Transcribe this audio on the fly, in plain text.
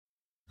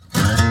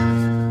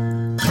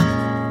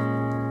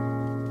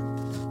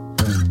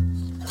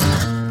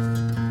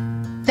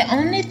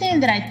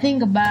that I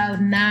think about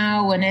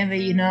now whenever,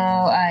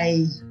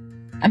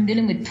 I'm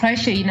dealing with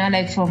pressure,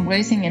 like from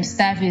racing and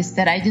stuff, is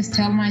that I just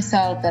tell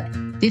myself that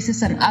this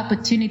is an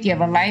opportunity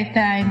of a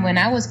lifetime. When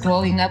I was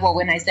growing up or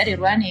when I started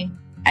running,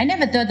 I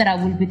never thought that I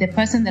would be the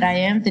person that I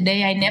am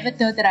today. I never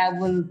thought that I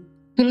will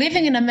be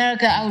living in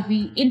America. I would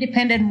be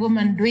independent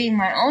woman doing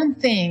my own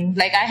thing.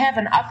 Like, I have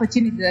an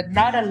opportunity that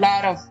not a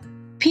lot of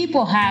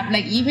people have.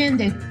 Like, even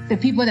the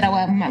people that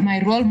were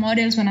my role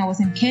models when I was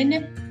in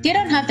Kenya, they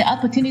don't have the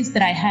opportunities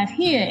that I have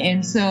here.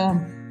 And so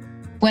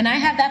when I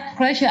have that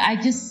pressure, I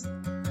just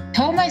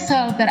told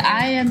myself that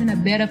I am in a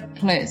better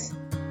place.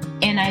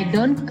 And I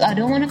don't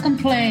want to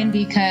complain,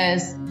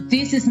 because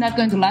this is not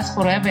going to last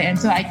forever. And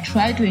so I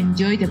try to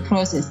enjoy the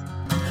process.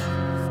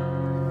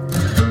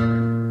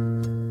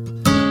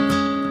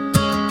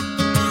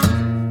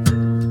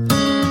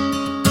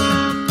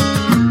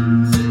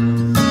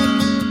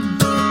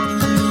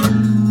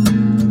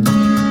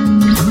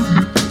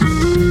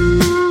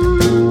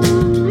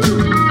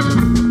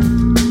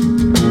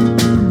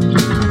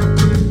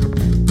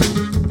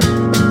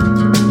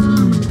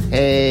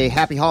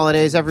 Happy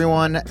holidays,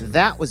 everyone.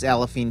 That was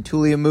Aliphine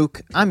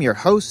Tuliamuk. I'm your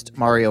host,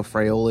 Mario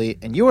Fraioli,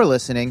 and you are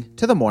listening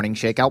to the Morning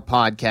Shakeout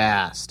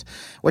Podcast.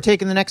 We're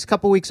taking the next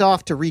couple weeks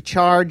off to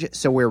recharge,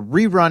 so we're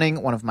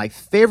rerunning one of my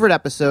favorite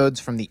episodes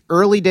from the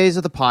early days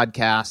of the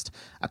podcast,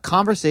 a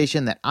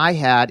conversation that I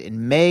had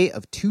in May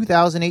of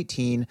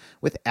 2018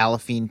 with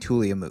Aliphine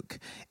Tuliamuk.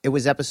 It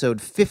was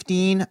episode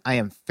 15. I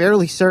am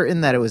fairly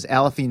certain that it was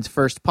Aliphine's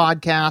first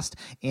podcast,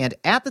 and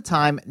at the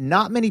time,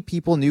 not many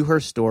people knew her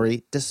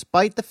story,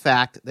 despite the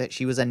fact that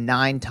she was a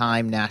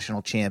 9-time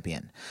national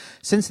champion.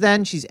 Since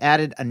then, she's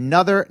added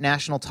another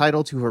national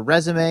title to her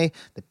resume,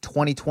 the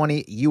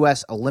 2020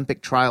 U.S.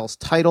 Olympic Trials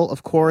title,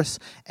 of course,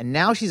 and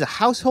now she's a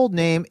household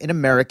name in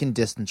American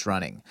distance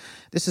running.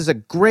 This is a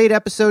great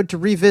episode to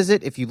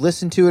revisit if you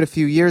listened to it a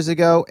few years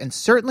ago, and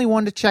certainly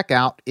one to check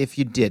out if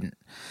you didn't.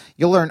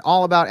 You'll learn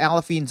all about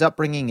Aliphine's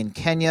upbringing in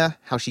Kenya,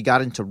 how she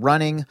got into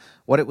running,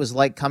 what it was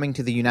like coming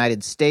to the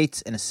United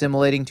States and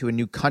assimilating to a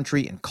new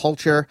country and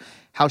culture,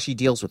 how she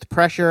deals with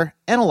pressure,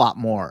 and a lot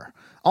more.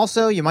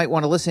 Also, you might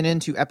want to listen in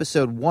to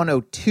episode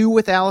 102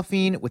 with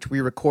Aliphine, which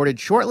we recorded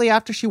shortly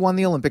after she won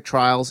the Olympic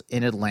trials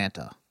in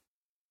Atlanta.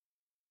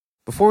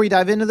 Before we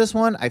dive into this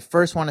one, I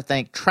first want to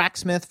thank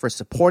Tracksmith for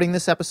supporting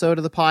this episode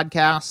of the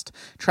podcast.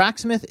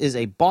 Tracksmith is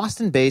a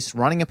Boston-based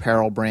running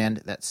apparel brand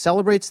that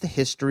celebrates the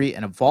history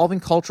and evolving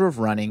culture of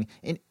running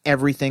in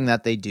everything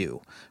that they do,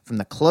 from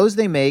the clothes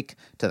they make,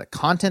 to the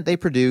content they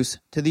produce,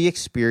 to the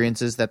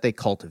experiences that they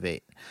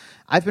cultivate.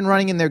 I've been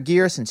running in their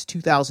gear since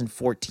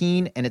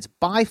 2014, and it's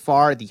by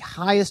far the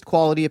highest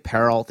quality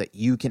apparel that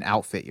you can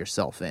outfit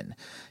yourself in.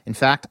 In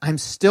fact, I'm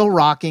still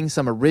rocking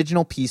some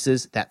original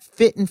pieces that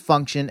fit and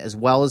function as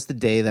well as the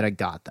day that I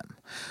got them.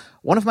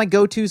 One of my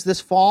go-tos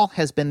this fall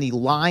has been the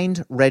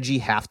lined Reggie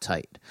Half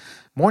Tight.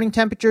 Morning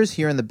temperatures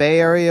here in the Bay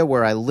Area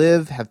where I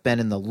live have been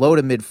in the low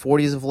to mid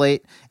 40s of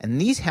late,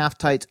 and these half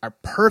tights are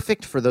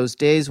perfect for those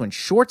days when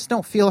shorts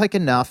don't feel like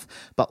enough,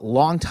 but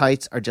long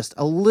tights are just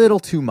a little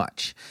too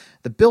much.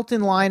 The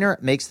built-in liner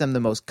makes them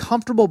the most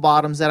comfortable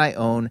bottoms that I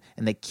own,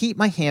 and they keep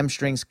my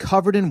hamstrings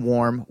covered and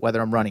warm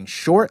whether I'm running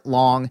short,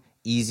 long,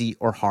 easy,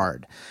 or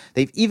hard.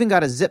 They've even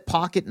got a zip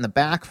pocket in the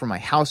back for my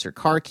house or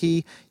car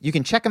key. You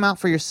can check them out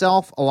for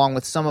yourself along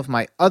with some of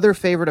my other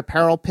favorite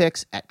apparel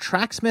picks at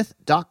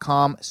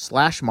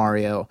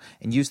tracksmith.com/Mario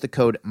and use the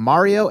code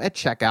Mario at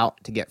checkout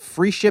to get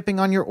free shipping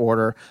on your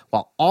order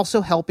while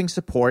also helping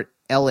support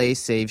LA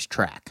Saves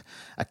Track,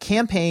 a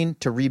campaign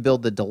to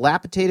rebuild the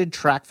dilapidated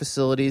track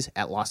facilities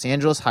at Los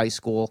Angeles High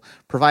School,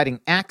 providing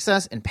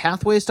access and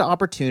pathways to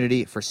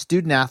opportunity for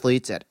student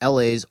athletes at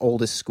LA's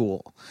oldest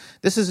school.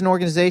 This is an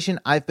organization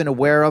I've been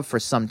aware of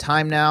for some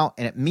time now,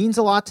 and it means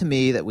a lot to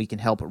me that we can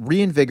help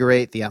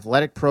reinvigorate the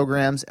athletic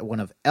programs at one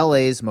of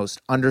LA's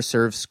most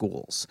underserved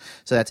schools.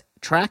 So that's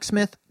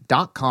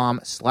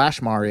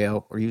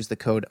tracksmith.com/Mario or use the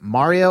code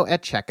Mario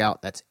at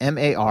checkout, that's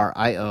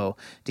MARIO,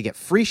 to get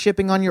free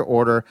shipping on your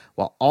order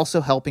while also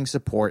helping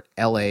support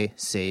LA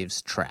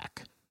Saves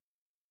Track.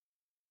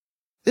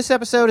 This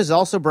episode is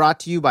also brought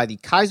to you by the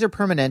Kaiser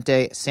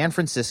Permanente San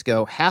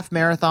Francisco Half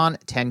Marathon,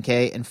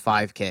 10K, and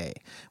 5K.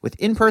 With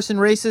in-person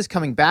races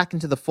coming back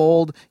into the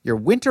fold, your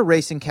winter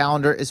racing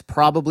calendar is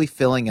probably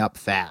filling up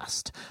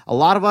fast. A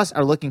lot of us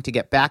are looking to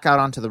get back out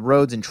onto the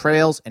roads and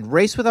trails and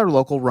race with our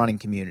local running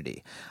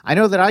community. I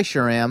know that I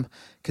sure am.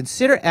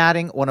 Consider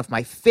adding one of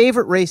my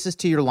favorite races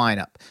to your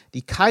lineup,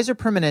 the Kaiser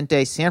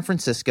Permanente San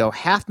Francisco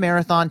Half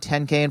Marathon,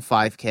 10K, and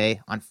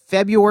 5K on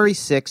February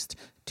 6th,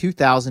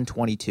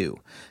 2022.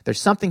 There's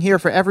something here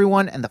for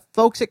everyone, and the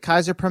folks at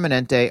Kaiser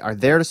Permanente are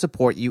there to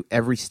support you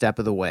every step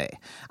of the way.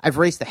 I've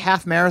raced the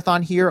half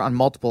marathon here on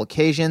multiple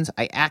occasions.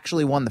 I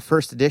actually won the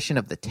first edition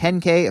of the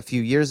 10K a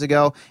few years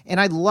ago, and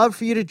I'd love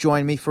for you to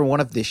join me for one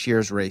of this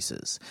year's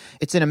races.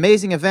 It's an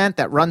amazing event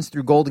that runs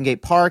through Golden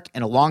Gate Park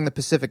and along the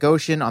Pacific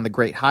Ocean on the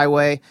Great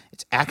Highway.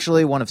 It's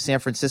actually one of San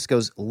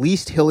Francisco's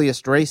least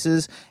hilliest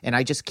races, and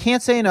I just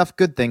can't say enough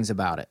good things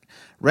about it.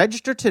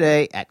 Register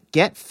today at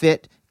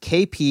GetFit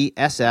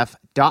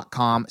KPSF.com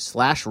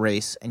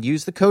aliphine.com/race and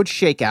use the code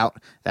SHAKEOUT,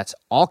 that's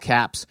all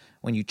caps,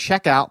 when you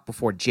check out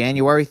before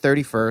January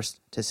 31st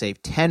to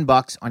save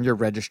 $10 on your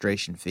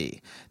registration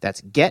fee.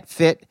 That's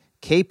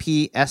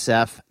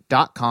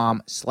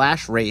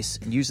getfitkpsf.com/race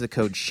and use the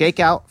code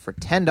SHAKEOUT for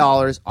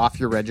 $10 off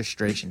your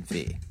registration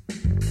fee.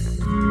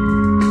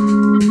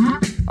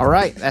 All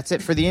right, that's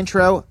it for the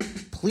intro.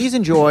 Please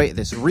enjoy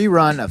this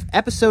rerun of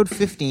episode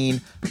 15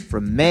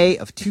 from May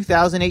of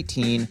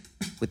 2018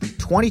 with the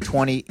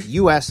 2020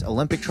 U.S.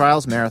 Olympic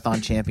Trials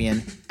Marathon champion,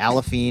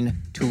 Aliphine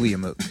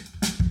Tuliamuk.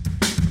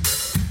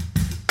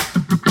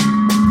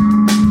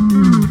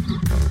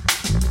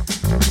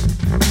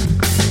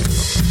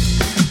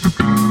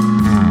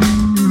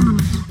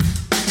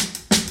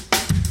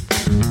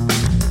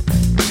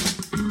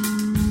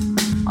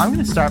 I'm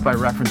going to start by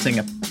referencing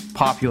a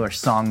popular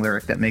song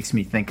lyric that makes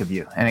me think of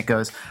you, and it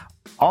goes,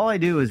 "All I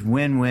do is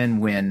win, win,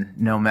 win,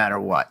 no matter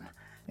what."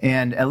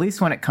 And at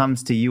least when it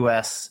comes to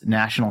U.S.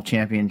 national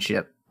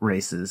championship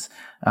races,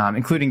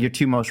 including your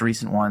two most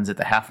recent ones at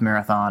the half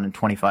marathon and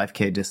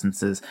 25K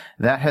distances,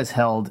 that has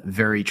held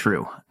very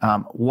true.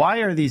 Why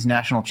are these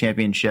national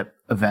championship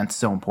events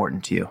so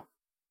important to you?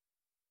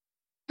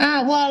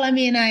 Well, I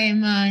mean, I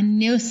am a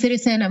new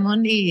citizen.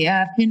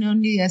 I've been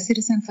only a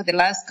citizen for the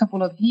last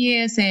couple of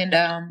years.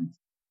 And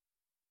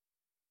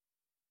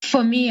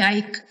for me,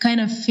 I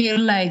kind of feel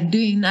like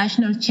doing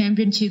national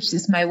championships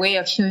is my way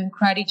of showing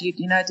gratitude,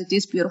 to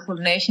this beautiful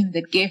nation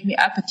that gave me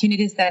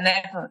opportunities that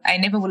I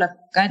never would have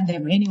gotten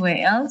them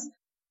anywhere else.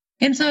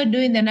 And so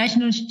doing the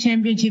national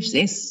championships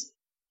is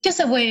just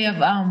a way of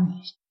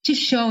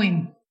just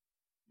showing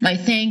my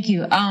thank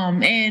you.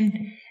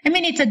 And I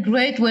mean, it's a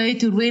great way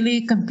to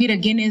really compete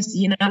against,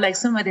 like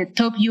some of the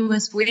top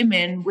U.S.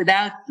 women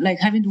without like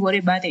having to worry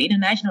about the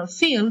international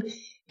field.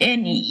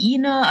 And,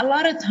 a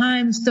lot of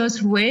times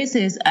those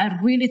races are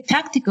really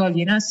tactical,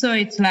 so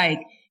it's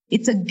like,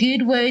 it's a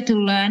good way to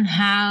learn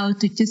how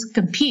to just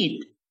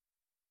compete.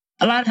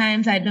 A lot of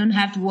times I don't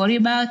have to worry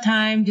about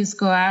time, just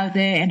go out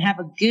there and have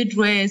a good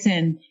race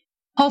and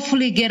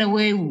hopefully get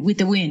away with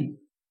the win.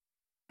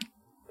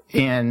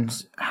 And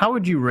how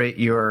would you rate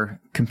your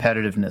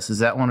competitiveness? Is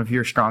that one of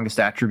your strongest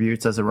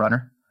attributes as a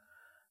runner?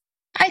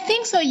 I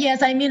think so,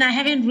 yes. I mean, I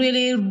haven't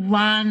really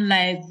run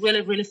like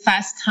really, really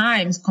fast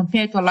times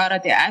compared to a lot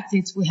of the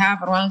athletes we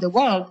have around the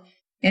world.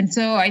 And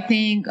so I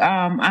think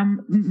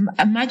I'm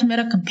a much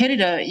better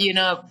competitor,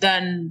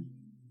 than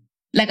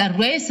like a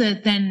racer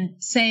than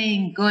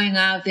going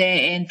out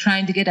there and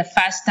trying to get a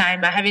fast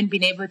time. I haven't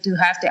been able to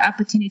have the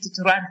opportunity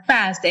to run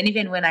fast. And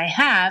even when I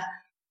have,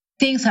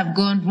 things have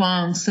gone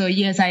wrong. So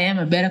yes, I am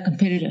a better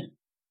competitor.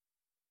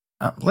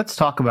 Let's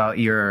talk about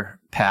your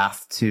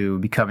path to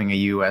becoming a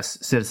U.S.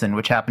 citizen,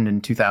 which happened in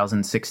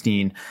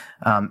 2016.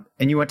 And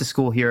you went to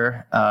school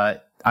here,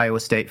 Iowa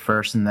State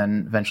first, and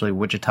then eventually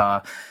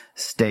Wichita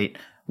State.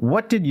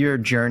 What did your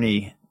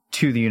journey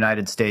to the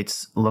United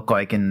States look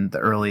like in the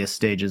earliest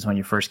stages when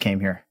you first came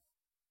here?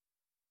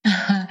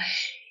 It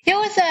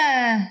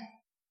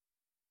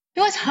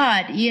was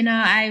hard.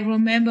 I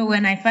remember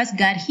when I first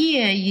got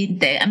here,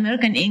 the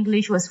American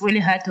English was really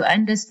hard to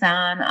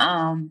understand.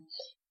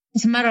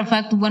 As a matter of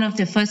fact, one of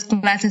the first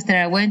classes that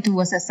I went to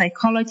was a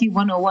psychology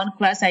 101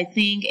 class, I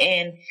think.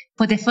 And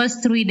for the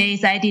first 3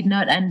 days, I did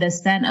not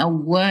understand a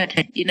word.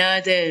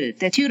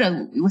 The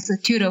tutor, it was the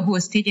tutor who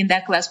was teaching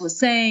that class was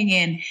saying.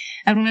 And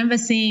I remember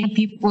seeing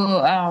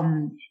people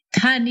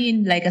turn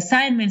in like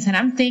assignments. And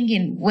I'm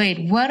thinking,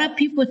 wait, what are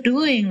people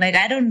doing? Like,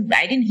 I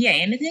didn't hear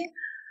anything.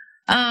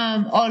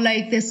 Or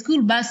like the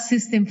school bus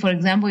system, for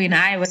example, in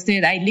Iowa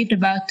State, I lived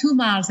about 2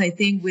 miles, I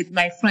think, with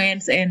my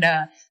friends. And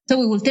so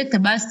we will take the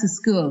bus to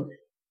school.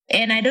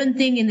 And I don't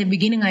think in the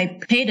beginning I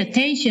paid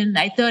attention.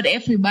 I thought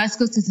every bus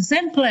goes to the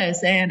same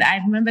place. And I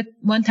remember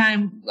one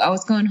time I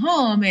was going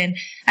home and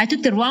I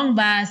took the wrong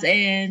bus.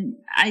 And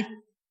I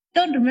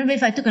don't remember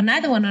if I took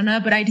another one or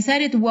not, but I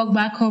decided to walk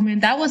back home.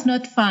 And that was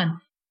not fun.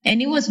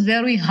 And it was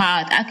very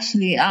hard,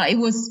 actually. It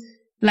was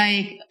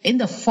like in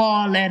the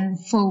fall,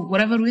 and for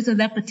whatever reason,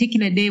 that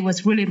particular day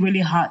was really, really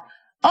hot.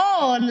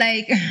 Oh,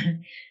 like,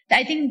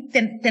 I think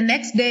the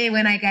next day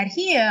when I got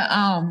here,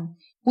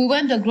 we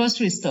went to a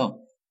grocery store.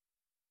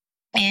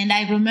 And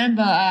I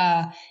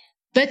remember,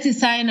 Betsy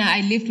Sina, I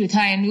lived with her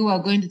and we were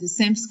going to the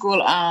same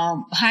school.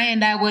 Her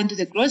and I went to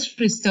the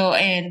grocery store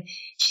and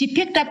she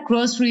picked up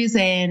groceries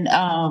and,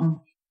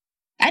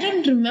 I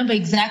don't remember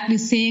exactly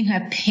seeing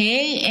her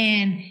pay,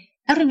 and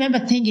I remember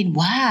thinking,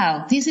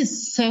 wow, this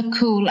is so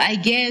cool. I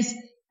guess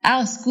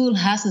our school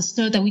has a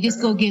store that we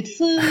just go get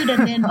food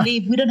and then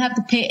leave. We don't have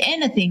to pay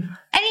anything.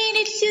 I mean,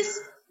 it's just,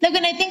 like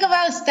when I think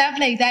about stuff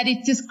like that,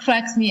 it just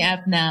cracks me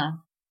up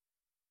now.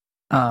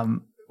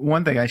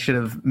 One thing I should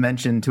have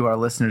mentioned to our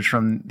listeners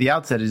from the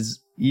outset is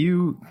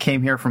you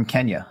came here from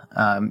Kenya.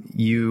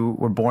 You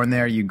were born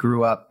there. You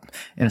grew up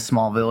in a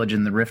small village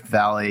in the Rift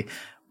Valley.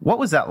 What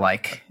was that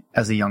like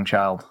as a young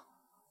child?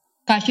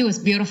 Gosh, it was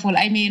beautiful.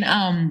 I mean,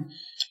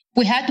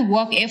 we had to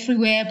walk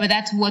everywhere, but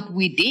that's what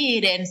we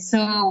did. And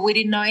so we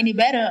didn't know any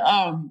better.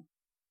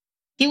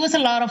 It was a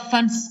lot of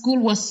fun. School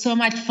was so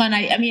much fun.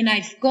 I mean,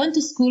 I've gone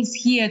to schools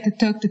here to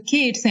talk to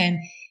kids, and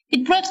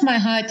it breaks my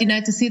heart,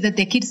 to see that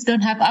the kids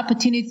don't have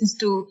opportunities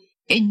to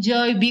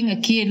enjoy being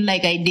a kid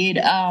like I did.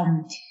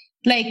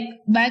 Like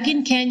back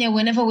in Kenya,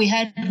 whenever we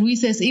had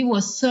recess, it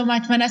was so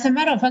much fun. As a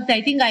matter of fact,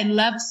 I think I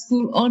loved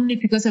school only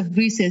because of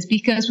recess,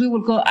 because we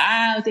would go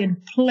out and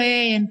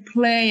play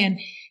and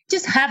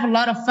just have a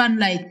lot of fun.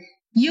 Like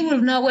you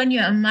will know when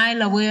you're a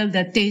mile away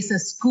that there's a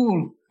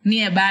school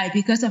nearby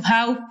because of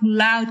how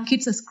loud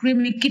kids are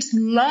screaming. Kids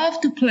love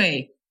to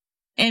play.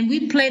 And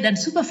we played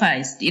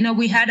unsupervised.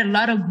 We had a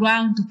lot of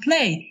ground to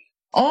play,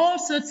 all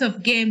sorts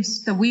of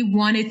games that we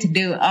wanted to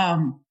do.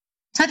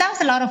 So that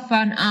was a lot of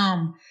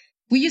fun.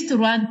 We used to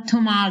run 2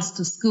 miles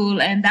to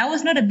school, and that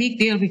was not a big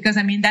deal because,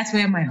 that's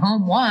where my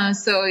home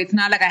was. So it's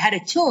not like I had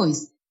a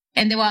choice.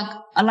 And there were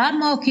a lot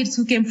more kids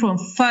who came from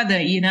further,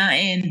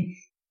 and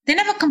they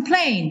never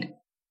complained.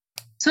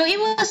 So it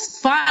was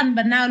fun.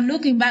 But now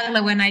looking back,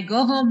 like when I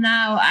go home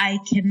now, I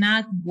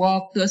cannot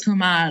walk those 2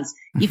 miles.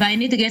 If I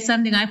need to get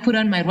something, I put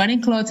on my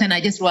running clothes and I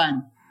just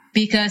run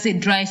because it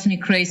drives me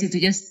crazy to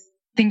just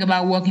think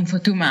about walking for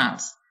 2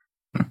 miles.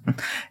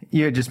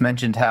 You had just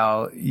mentioned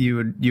how you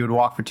would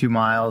walk for 2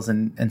 miles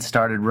and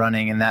started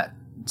running, and that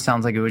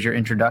sounds like it was your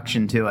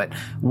introduction to it.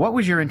 What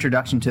was your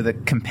introduction to the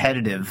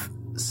competitive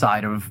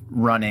side of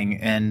running,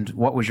 and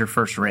what was your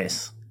first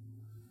race?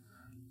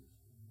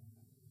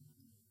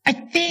 I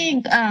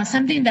think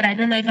something that I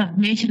don't know if I've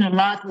mentioned a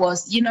lot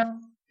was,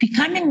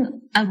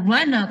 becoming a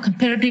runner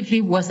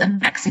competitively was an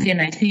accident,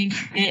 I think,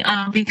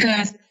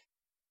 because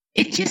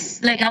it's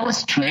just like I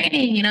was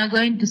training,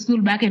 going to school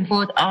back and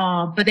forth.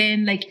 But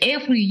then like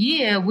every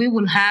year we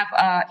will have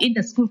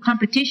inter-school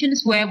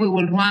competitions where we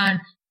will run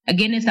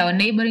against our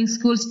neighboring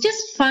schools,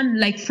 just fun,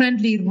 like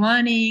friendly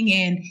running.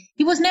 And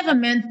it was never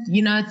meant,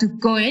 to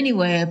go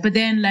anywhere. But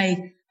then like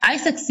I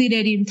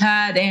succeeded in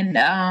that. And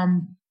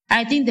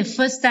I think the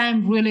first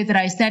time really that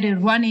I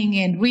started running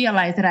and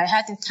realized that I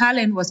had the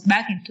talent was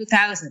back in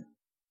 2000.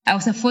 I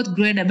was a 4th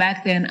grader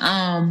back then.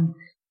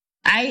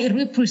 I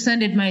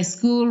represented my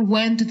school,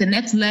 went to the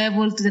next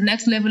level,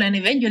 and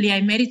eventually I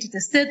made it to the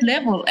state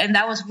level. And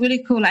that was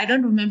really cool. I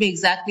don't remember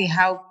exactly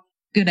how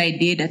good I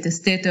did at the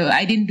state.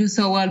 I didn't do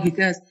so well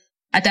because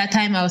at that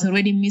time I was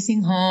already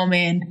missing home.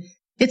 And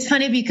it's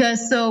funny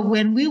because so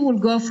when we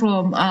would go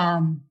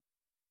from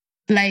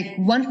like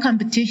one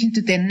competition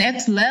to the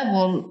next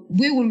level,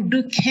 we will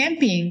do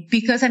camping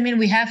because,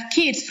 we have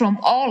kids from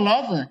all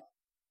over.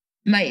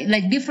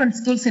 Like different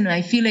schools in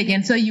my village.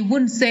 And so you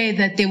wouldn't say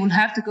that they will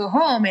have to go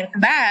home and come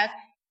back.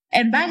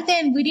 And back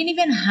then we didn't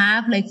even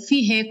have like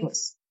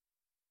vehicles.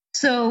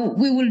 So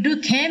we will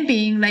do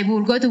camping, like we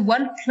will go to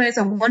one place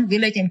or one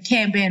village and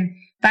camp. And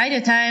by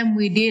the time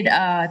we did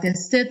the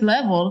state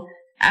level,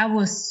 I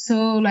was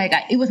so like,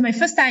 it was my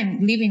first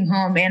time leaving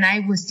home and I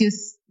was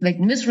just like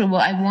miserable.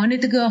 I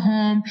wanted to go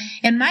home.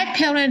 And my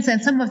parents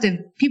and some of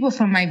the people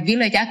from my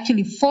village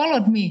actually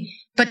followed me,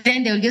 but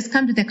then they'll just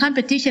come to the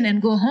competition and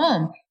go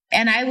home.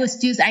 And I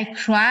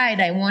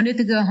cried. I wanted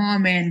to go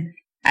home and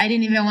I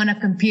didn't even want to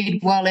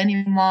compete well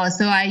anymore.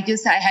 So I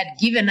had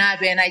given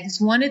up and I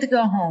just wanted to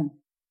go home.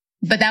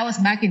 But that was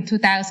back in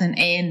 2000.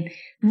 And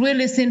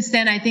really since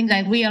then, I think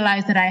I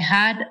realized that I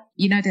had,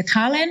 the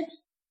talent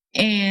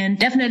and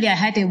definitely I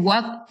had a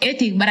work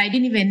ethic, but I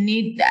didn't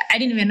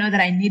even know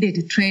that I needed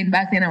to train.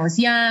 Back then I was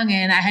young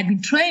and I had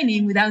been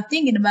training without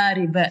thinking about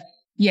it. But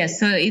yes,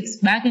 so it's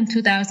back in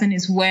 2000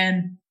 is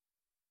when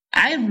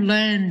I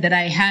learned that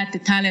I had the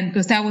talent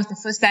because that was the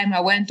first time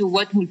I went to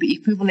what would be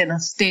equivalent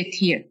of state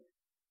here.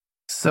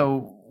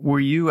 So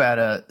were you at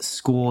a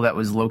school that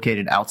was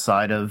located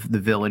outside of the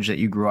village that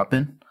you grew up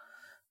in?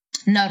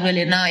 Not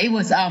really. No, it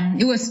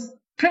was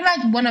pretty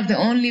much one of the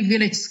only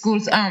village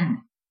schools.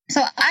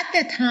 So at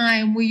the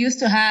time we used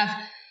to have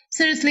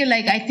seriously,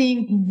 like I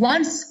think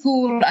one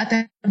school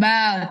at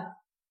about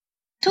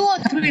 2 or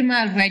 3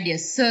 mile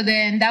radius. So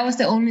then that was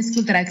the only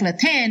school that I could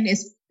attend.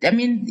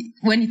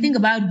 When you think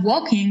about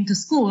walking to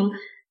school,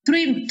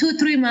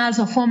 3 miles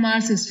or 4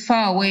 miles is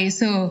far away.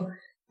 So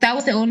that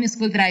was the only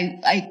school that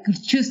I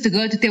could choose to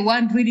go to. There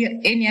weren't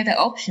really any other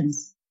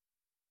options.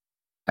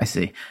 I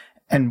see.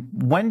 And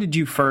when did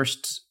you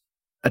first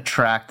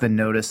attract the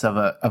notice of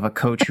a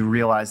coach who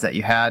realized that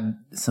you had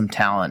some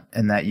talent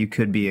and that you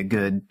could be a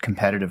good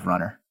competitive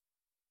runner?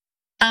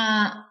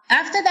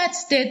 After that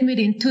state meet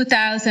in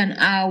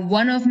 2000,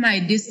 one of my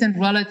distant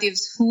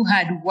relatives who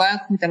had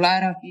worked with a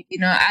lot of,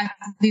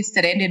 athletes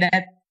that ended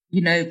up,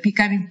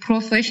 becoming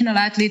professional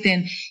athlete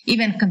and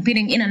even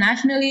competing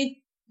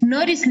internationally,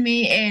 noticed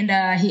me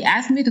and he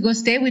asked me to go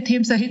stay with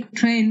him so he could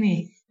train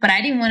me. But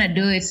I didn't want to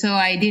do it, so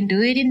I didn't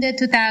do it in the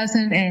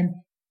 2000. And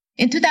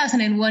in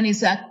 2001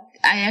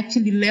 I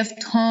actually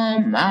left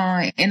home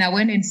and I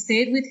went and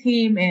stayed with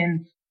him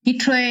and he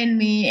trained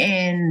me.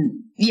 And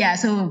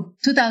so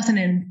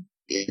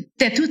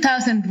the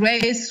 2000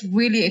 race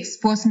really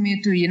exposed me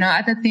to,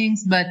 other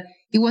things. But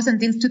it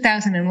wasn't until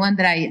 2001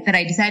 that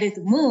I decided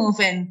to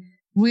move and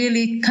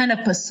really kind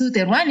of pursue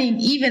the running,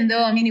 even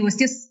though, it was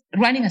just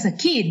running as a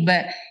kid,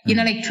 but,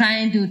 like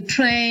trying to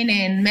train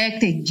and make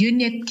the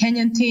junior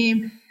Kenyan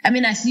team. I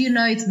mean, as you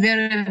know, it's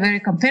very, very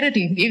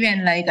competitive.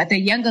 Even like at a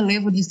younger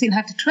level, you still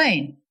have to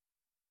train.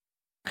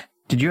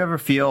 Did you ever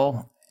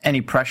feel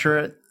any pressure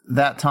at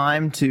that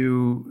time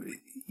to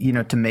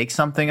make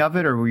something of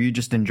it, or were you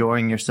just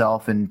enjoying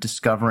yourself and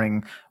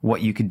discovering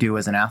what you could do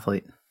as an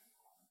athlete?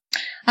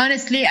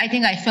 Honestly, I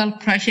think I felt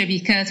pressure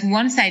because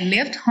once I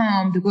left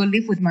home to go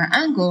live with my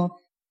uncle,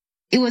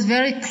 it was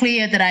very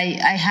clear that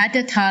I had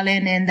the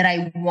talent and that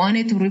I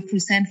wanted to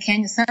represent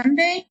Kenya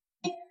someday.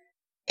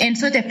 And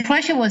so the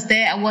pressure was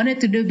there. I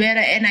wanted to do better.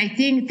 And I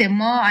think the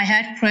more I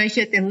had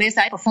pressure, the less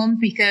I performed,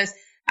 because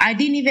I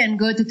didn't even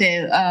go to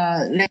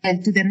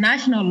the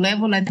national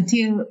level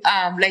until,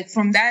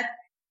 from that,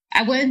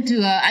 I went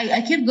to,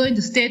 I kept going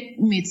to state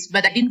meets,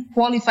 but I didn't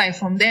qualify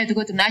from there to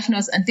go to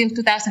nationals until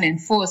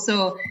 2004.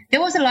 So there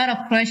was a lot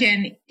of pressure,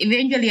 and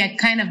eventually I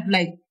kind of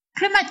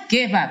pretty much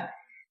gave up.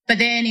 But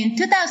then in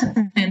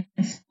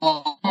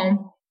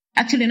 2004,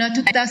 actually not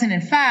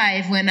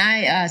 2005, when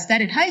I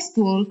started high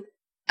school,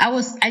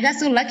 I got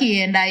so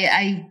lucky, and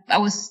I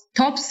was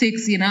top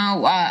 6,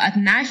 at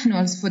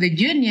nationals for the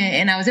junior,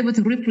 and I was able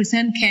to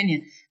represent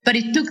Kenya. But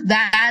it took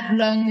that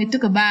long. It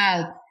took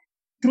about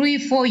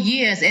 3-4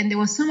 years, and there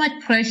was so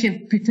much pressure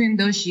between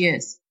those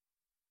years.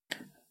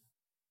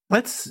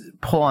 Let's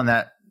pull on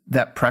that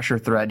pressure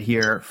thread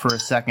here for a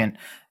second,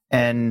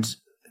 and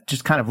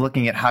just kind of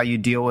looking at how you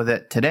deal with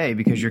it today,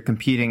 because you're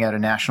competing at a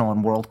national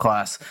and world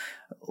class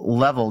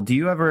level. Do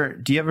you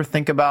ever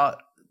think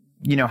about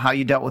how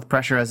you dealt with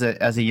pressure as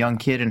a young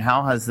kid, and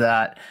how has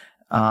that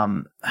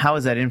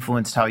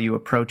influenced how you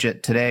approach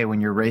it today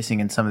when you're racing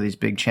in some of these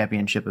big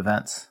championship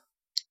events?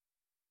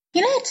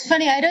 It's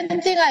funny. I don't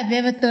think I've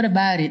ever thought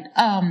about it.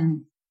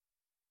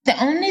 The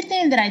only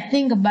thing that I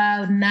think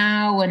about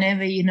now,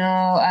 whenever,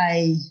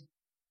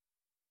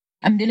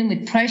 I'm dealing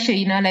with pressure,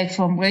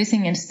 from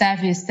racing and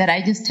stuff, is that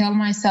I just tell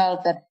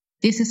myself that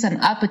this is an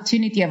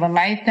opportunity of a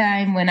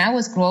lifetime. When I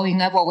was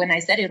growing up, or when I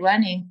started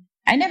running,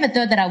 I never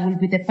thought that I would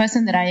be the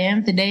person that I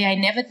am today. I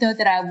never thought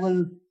that I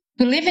will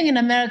be living in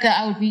America.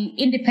 I would be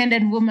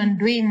independent woman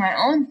doing my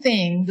own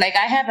thing.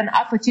 I have an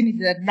opportunity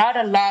that not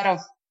a lot of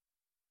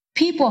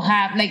people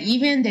have.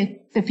 Even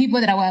the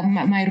people that were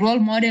my role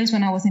models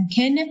when I was in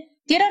Kenya,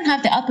 they don't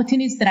have the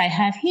opportunities that I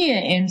have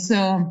here. And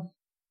so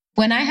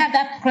when I have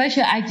that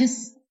pressure, I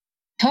just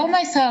tell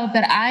myself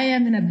that I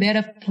am in a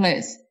better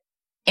place.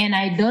 And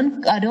I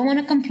don't want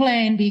to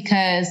complain,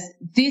 because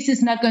this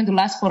is not going to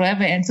last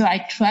forever. And so I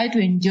try to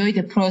enjoy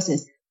the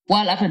process.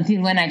 Well, up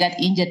until when I got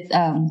injured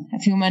a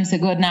few months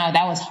ago now,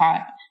 that was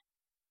hard.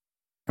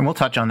 And we'll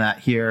touch on that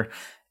here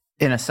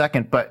in a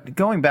second. But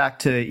going back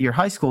to your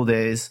high school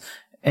days,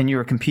 and you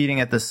were competing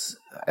at this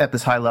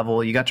high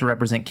level, you got to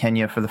represent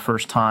Kenya for the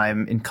first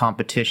time in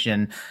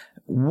competition.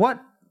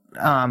 What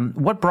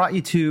brought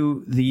you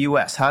to the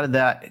U.S.? How did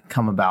that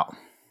come about?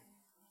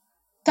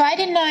 So I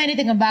didn't know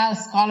anything about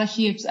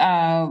scholarships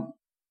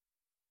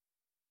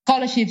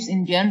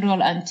in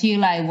general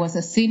until I was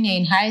a senior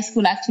in high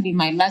school, actually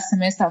my last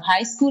semester of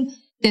high school.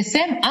 The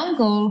same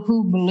uncle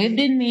who believed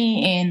in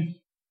me and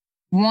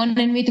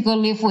wanted me to go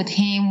live with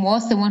him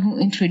was the one who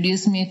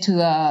introduced me to,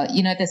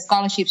 the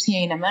scholarships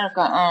here in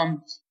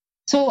America.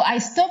 So I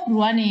stopped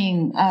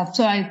running.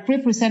 So I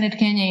represented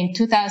Kenya in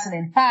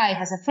 2005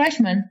 as a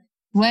freshman,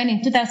 ran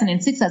in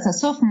 2006 as a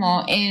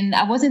sophomore, and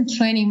I wasn't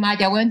training much.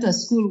 I went to a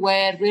school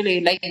where really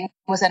it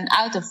was an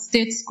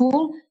out-of-state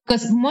school,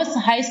 because most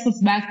high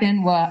schools back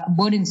then were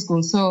boarding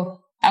schools.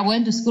 So I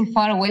went to school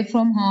far away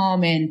from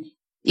home, and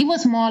it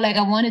was more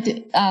I wanted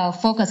to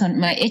focus on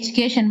my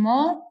education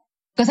more,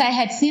 because I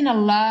had seen a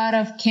lot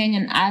of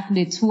Kenyan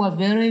athletes who were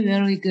very,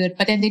 very good,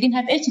 but then they didn't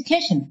have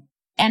education.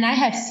 And I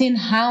had seen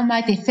how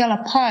much they fell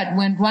apart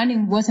when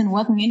running wasn't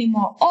working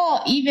anymore, or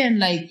even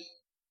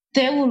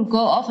they will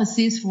go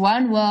overseas,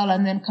 run well,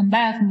 and then come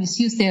back,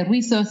 misuse their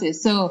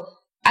resources. So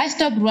I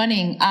stopped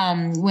running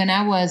when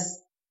I was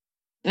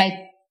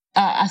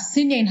a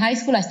senior in high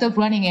school. I stopped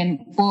running,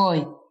 and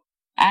boy,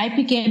 I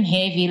became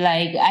heavy.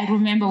 I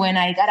remember when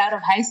I got out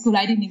of high school,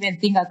 I didn't even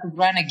think I could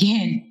run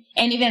again.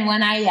 And even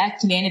when I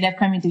actually ended up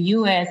coming to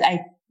US,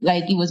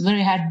 it was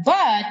very hard.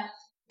 But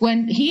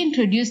when he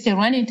introduced the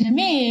running to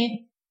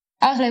me,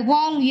 I was like,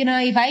 well,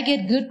 if I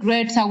get good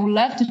grades, I would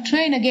love to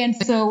train again.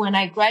 So when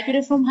I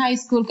graduated from high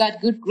school,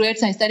 got good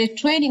grades, I started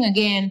training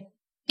again.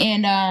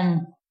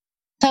 And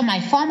so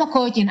my former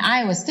coach in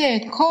Iowa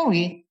State,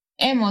 Corey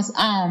Amos,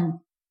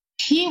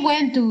 he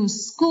went to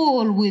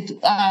school with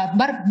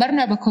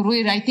Barnaba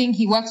Korir. I think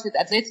he works with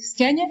Athletics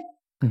Kenya.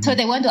 Mm-hmm. So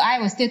they went to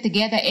Iowa State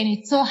together. And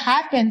it so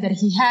happened that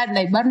he had,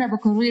 Barnaba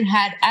Korir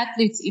had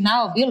athletes in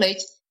our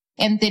village.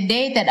 And the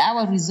day that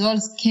our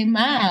results came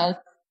out,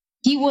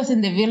 he was in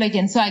the village,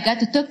 and so I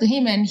got to talk to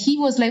him, and he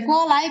was like,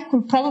 well, I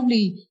could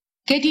probably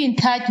get you in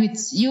touch with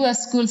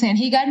U.S. schools, and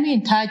he got me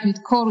in touch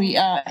with Corey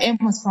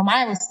Amos from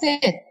Iowa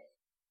State.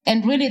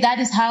 And really, that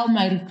is how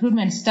my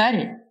recruitment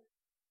started.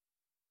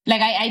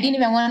 I didn't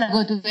even want to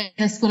go to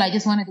the school. I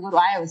just wanted to go to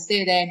Iowa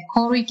State, and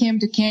Corey came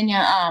to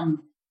Kenya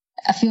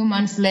a few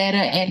months later,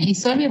 and he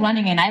saw me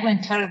running, and I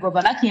went terrible.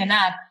 But lucky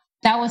enough,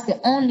 that was the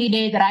only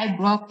day that I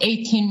broke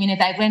 18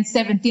 minutes. I ran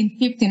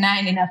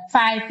 17:59 in a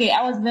 5K.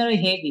 I was very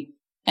heavy.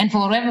 And for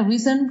whatever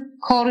reason,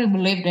 Corey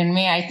believed in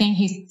me. I think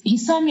he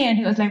saw me and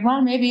he was like,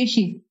 well, maybe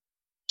she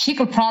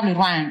could probably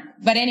run.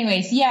 But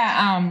anyways,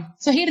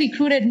 so he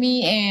recruited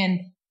me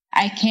and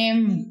I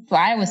came to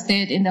Iowa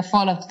State in the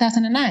fall of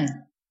 2009.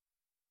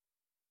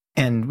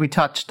 And we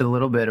touched a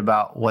little bit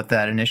about what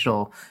that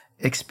initial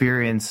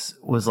experience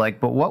was like,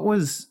 but what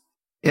was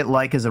it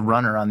like as a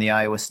runner on the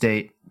Iowa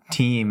State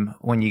team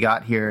when you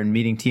got here and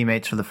meeting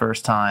teammates for the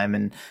first time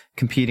and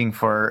competing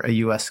for a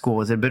U.S. school?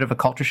 Was it a bit of a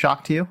culture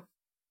shock to you?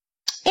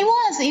 It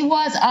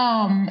was.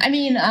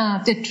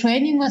 The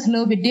training was a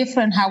little bit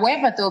different.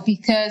 However, though,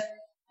 because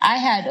I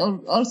had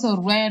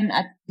also ran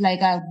at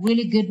like a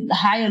really good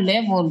higher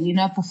level,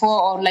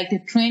 before, or like the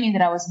training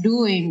that I was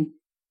doing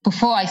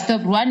before I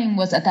stopped running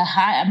was at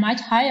a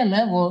much higher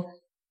level.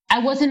 I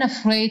wasn't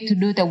afraid to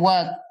do the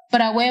work.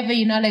 But however,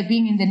 like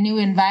being in the new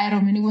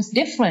environment, it was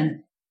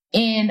different.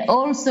 And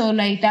also,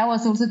 like, that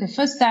was also the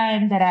first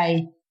time that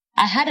I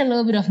had a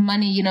little bit of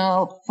money,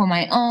 for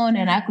my own,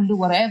 and I could do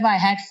whatever. I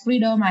had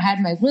freedom. I had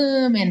my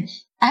room, and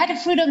I had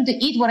the freedom to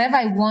eat whatever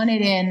I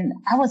wanted, and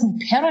I was in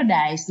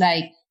paradise.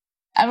 Like,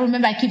 I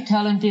remember I keep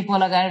telling people,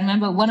 like, I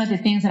remember one of the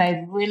things that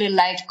I really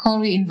liked,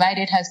 Corey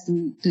invited us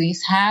to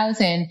his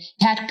house, and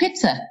he had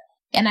pizza.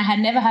 And I had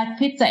never had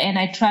pizza, and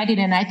I tried it,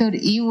 and I thought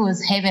it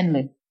was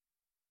heavenly.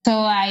 So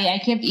I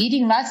kept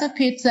eating lots of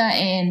pizza,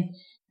 and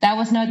that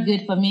was not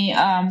good for me.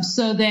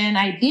 So then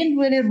I didn't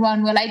really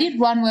run well. I did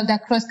run well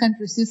that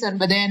cross-country season,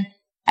 but then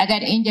I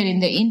got injured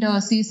in the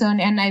indoor season,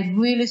 and I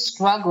really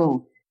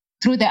struggled.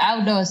 Through the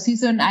outdoor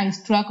season, I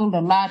struggled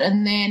a lot.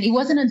 And then it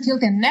wasn't until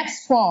the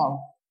next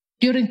fall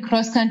during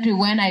cross-country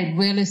when I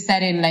really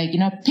started, like,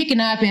 picking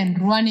up and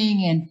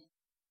running and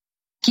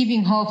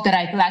giving hope that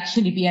I could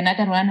actually be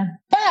another runner.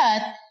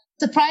 But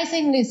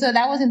surprisingly, so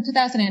that was in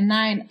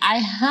 2009, I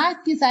had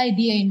this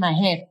idea in my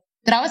head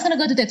that I was going to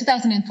go to the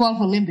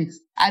 2012 Olympics.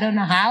 I don't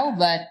know how,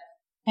 but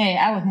hey,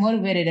 I was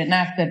motivated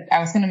enough that I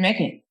was going to make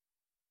it.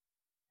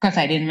 Because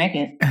I didn't make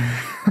it.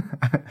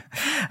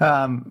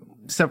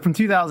 So from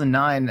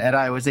 2009 at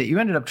Iowa State, you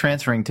ended up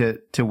transferring to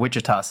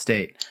Wichita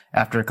State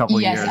after a couple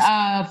of years.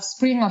 Yes,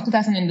 spring of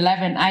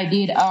 2011, I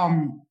did.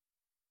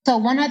 So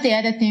one of the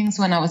other things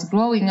when I was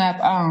growing up,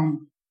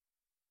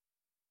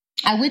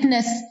 I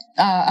witnessed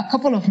a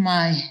couple of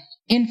my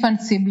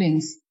infant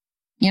siblings,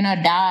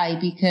 die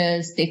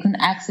because they couldn't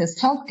access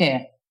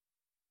healthcare.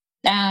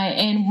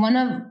 And one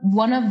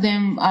of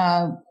them,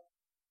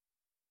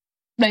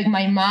 like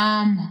my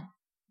mom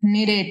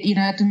needed,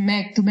 to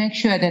make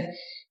sure that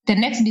the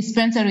next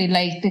dispensary,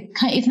 like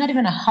it's not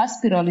even a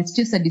hospital, it's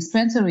just a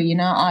dispensary,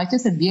 it's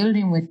just a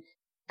building with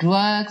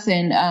drugs.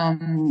 And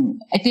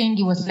I think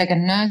it was like a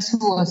nurse who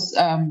was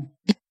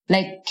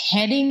like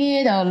heading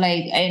it, or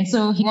like, and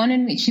so she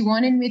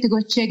wanted me to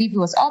go check if it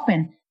was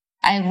open.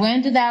 I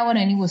went to that one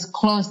and it was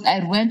closed.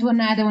 I went to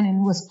another one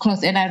and it was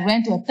closed. And I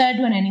went to a third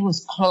one and it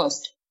was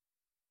closed.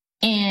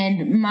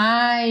 And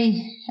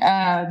my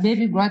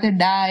baby brother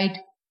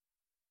died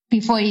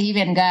before he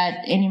even got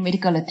any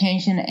medical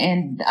attention.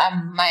 And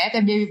my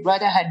other baby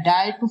brother had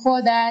died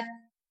before that.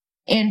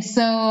 And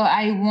so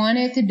I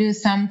wanted to do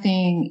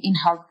something in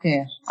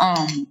healthcare.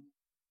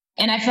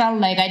 And I felt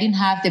like I didn't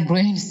have the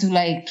brains to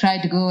like try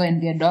to go and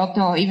be a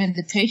doctor or even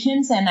the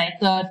patients. And I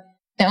thought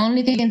the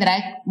only thing that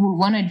I would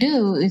want to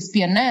do is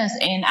be a nurse.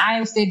 And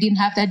Iowa State didn't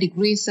have that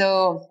degree.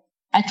 So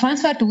I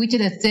transferred to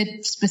Wichita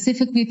State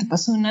specifically to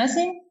pursue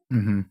nursing.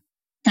 Mm-hmm.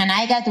 And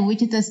I got to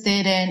Wichita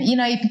State, and,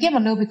 it became a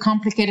little bit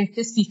complicated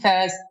just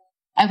because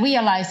I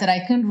realized that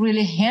I couldn't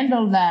really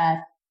handle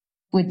that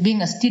with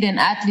being a student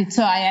athlete.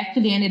 So I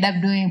actually ended up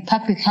doing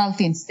public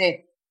health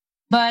instead.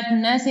 But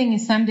nursing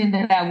is something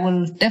that I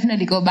will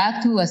definitely go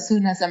back to as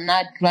soon as I'm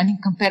not running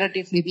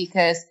competitively,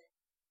 because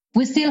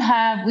we still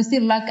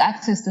lack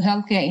access to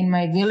healthcare in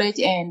my village.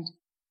 And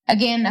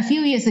again, a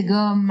few years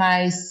ago,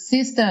 my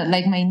sister,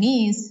 like my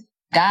niece,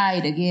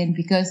 died again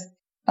because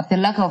of the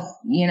lack of,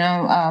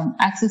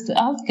 access to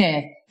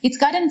healthcare. It's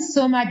gotten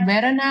so much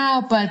better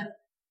now, but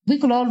we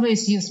could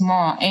always use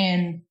more.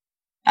 And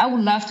I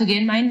would love to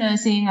get my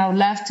nursing. I would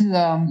love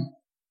to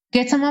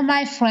get some of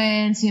my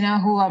friends,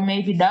 who are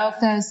maybe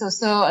doctors or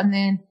so, and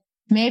then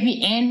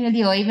maybe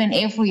annually or even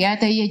every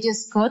other year,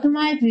 just go to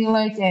my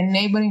village and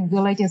neighboring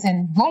villages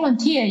and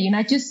volunteer,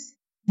 just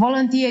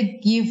volunteer,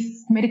 give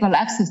medical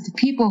access to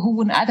people who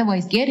wouldn't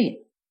otherwise get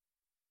it.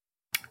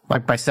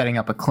 Like by setting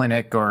up a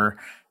clinic or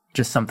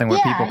just something where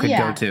people could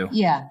go to.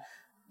 Yeah.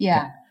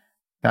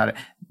 Got it.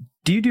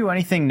 Do you do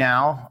anything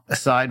now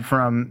aside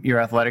from your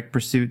athletic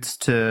pursuits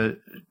to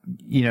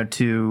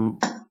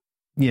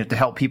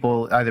help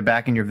people either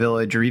back in your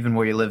village or even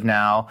where you live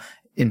now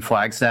in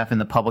Flagstaff in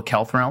the public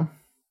health realm?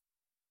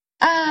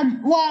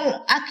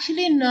 Well,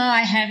 actually, no,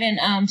 I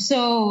haven't.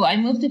 So I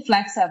moved to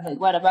Flagstaff,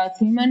 about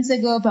 3 months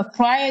ago. But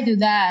prior to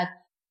that,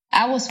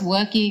 I was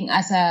working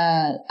as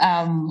a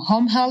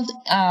home health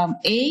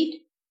aide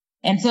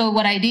And so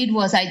what I did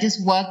was I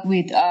just worked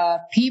with older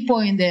people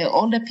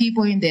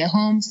in their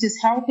homes,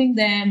 just helping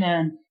them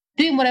and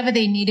doing whatever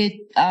they needed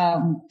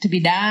to be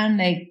done.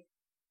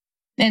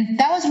 And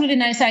that was really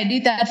nice. I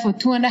did that for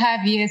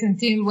 2.5 years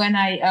until when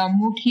I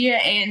moved here,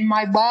 and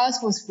my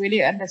boss was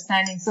really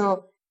understanding.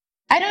 So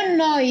I don't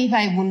know if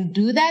I will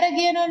do that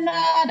again or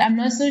not. I'm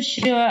not so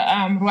sure.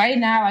 Right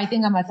now, I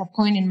think I'm at a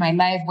point in my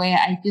life where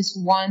I just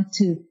want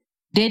to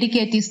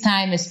dedicate this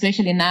time,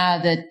 especially now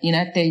that,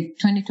 the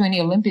 2020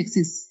 Olympics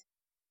is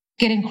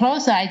getting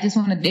closer. I just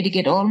want to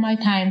dedicate all my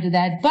time to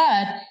that.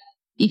 But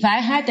if I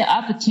had the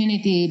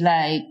opportunity,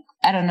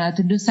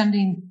 to do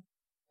something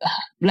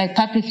like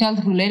public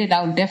health related,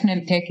 I will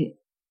definitely take it,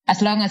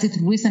 as long as it's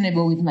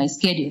reasonable with my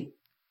schedule.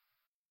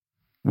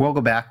 We'll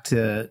go back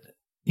to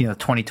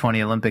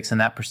 2020 Olympics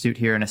and that pursuit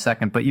here in a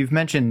second. But you've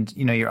mentioned,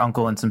 your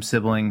uncle and some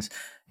siblings,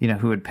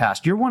 who had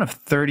passed. You're one of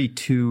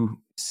 32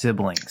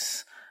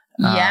 siblings.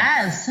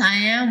 Yes, I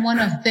am one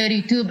of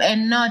 32.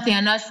 And no, they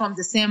are not from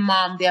the same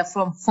mom. They are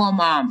from 4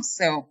 moms.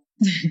 So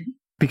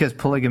because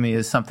polygamy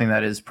is something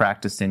that is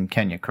practiced in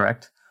Kenya,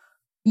 correct?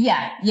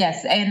 Yeah,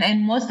 yes.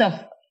 And most of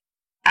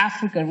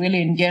Africa,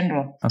 really, in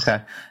general.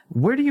 Okay.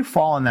 Where do you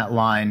fall in that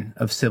line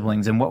of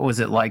siblings, and what was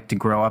it like to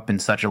grow up in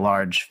such a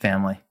large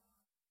family?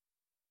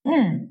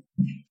 I'm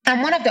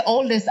one of the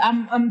oldest.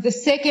 I'm the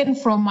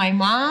second from my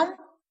mom.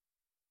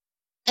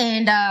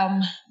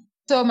 And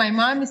so my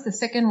mom is the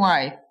second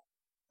wife.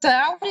 So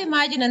I would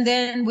imagine, and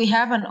then we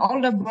have an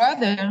older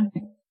brother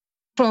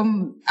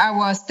from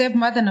our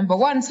stepmother, number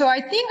 1. So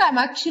I think I'm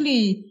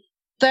actually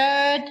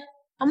third.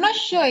 I'm not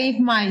sure if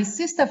my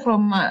sister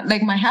from,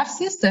 my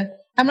half-sister,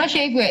 I'm not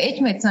sure if we're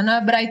age mates or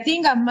not, but I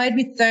think I might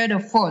be third or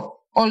fourth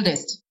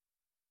oldest.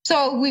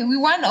 So we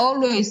weren't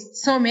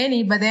always so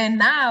many, but then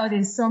now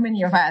there's so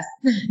many of us.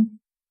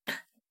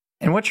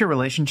 And what's your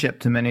relationship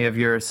to many of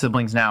your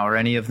siblings now? Are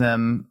any of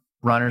them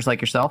runners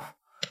like yourself?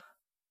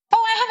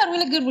 Oh, I have a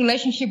really good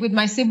relationship with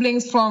my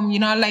siblings from,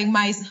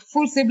 my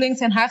full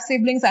siblings and half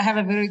siblings. I have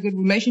a very good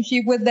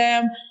relationship with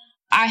them.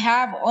 I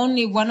have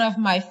only one of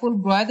my full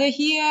brother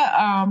here.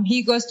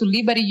 He goes to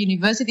Liberty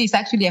University. He's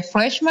actually a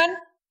freshman.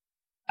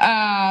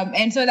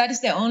 And so that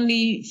is the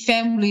only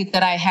family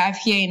that I have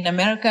here in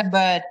America.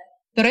 But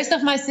the rest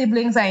of my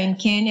siblings are in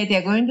Kenya.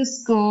 They're going to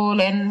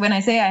school. And when I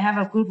say I have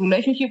a good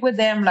relationship with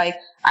them,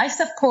 I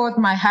support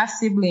my half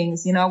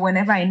siblings,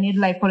 whenever I need,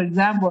 for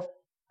example,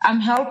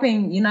 I'm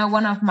helping,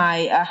 one of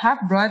my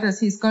half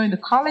brothers. He's going to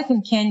college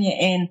in Kenya,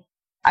 and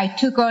I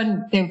took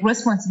on the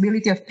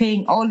responsibility of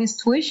paying all his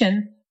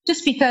tuition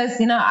just because,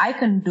 I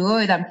can do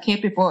it. I'm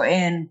capable.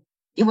 And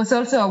it was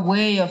also a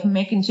way of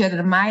making sure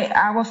that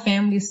our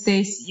family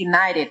stays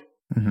united.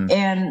 Mm-hmm.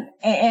 And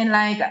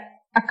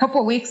a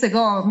couple of weeks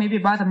ago, maybe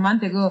about a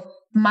month ago,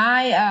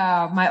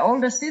 my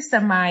older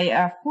sister,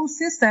 my full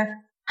sister,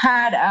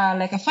 had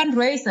a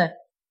fundraiser,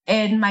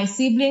 and my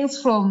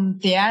siblings from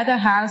the other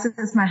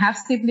houses, my half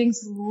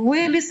siblings,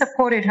 really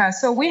supported her.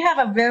 So we have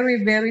a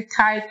very, very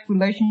tight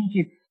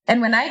relationship.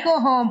 And when I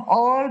go home,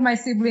 all my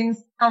siblings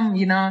come,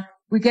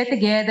 we get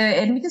together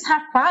and we just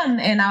have fun.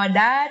 And our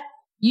dad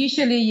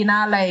usually,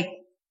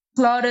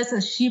 slaughters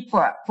a sheep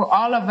for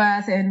all of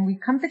us, and we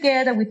come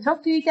together, we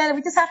talk to each other,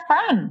 we just have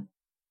fun.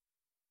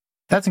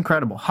 That's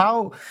incredible.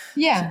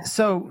 Yeah.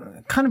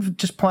 So kind of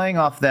just playing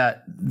off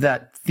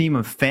that theme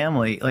of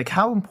family,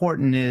 how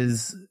important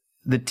is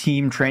the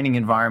team training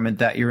environment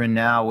that you're in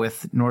now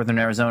with Northern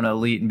Arizona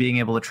Elite, and being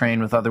able to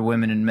train with other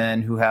women and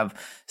men who have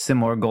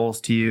similar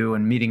goals to you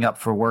and meeting up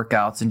for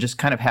workouts and just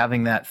kind of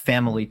having that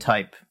family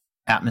type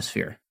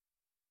atmosphere?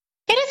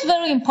 It is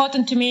very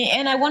important to me.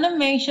 And I want to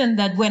mention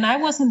that when I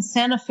was in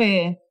Santa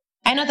Fe,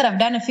 I know that I've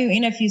done a few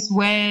interviews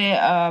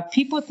where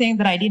people think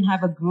that I didn't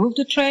have a group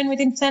to train with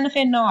in Santa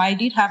Fe. No, I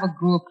did have a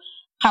group.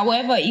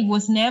 However, it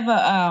was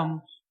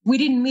never, we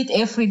didn't meet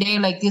every day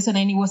like this. And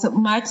then it was a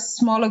much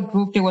smaller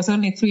group. There was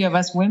only 3 of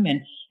us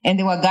women, and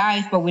there were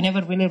guys, but we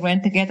never really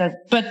ran together.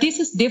 But this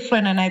is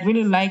different, and I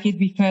really like it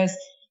because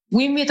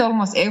we meet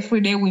almost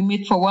every day. We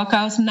meet for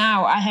workouts.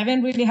 Now, I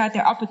haven't really had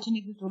the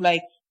opportunity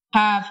to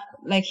have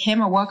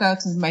hammer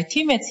workouts with my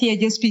teammates here,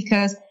 just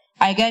because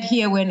I got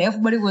here when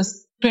everybody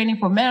was training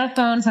for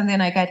marathons, and then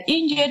I got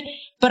injured.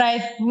 But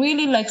I've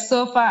really,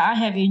 so far, I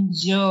have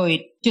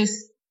enjoyed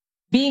just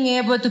being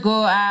able to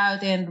go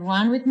out and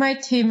run with my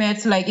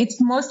teammates. It's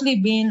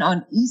mostly been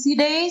on easy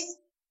days,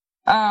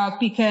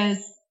 because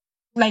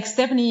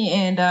Stephanie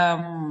and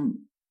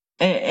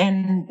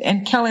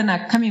Kellen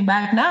are coming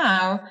back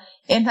now.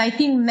 And I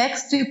think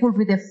next week will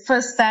be the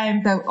first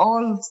time that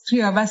all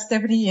 3 of us,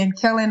 Stephanie and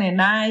Kellen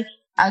and I,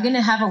 are going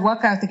to have a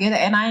workout together.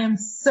 And I am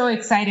so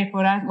excited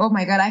for that. Oh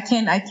my God, I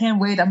can't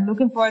wait. I'm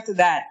looking forward to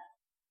that.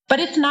 But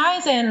it's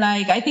nice. And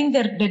I think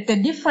that the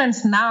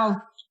difference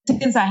now,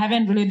 since I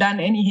haven't really done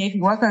any heavy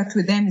workouts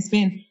with them, it's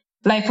been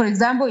for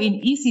example,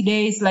 in easy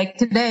days,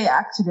 today,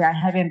 actually, I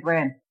haven't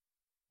ran.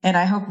 And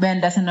I hope Ben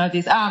doesn't know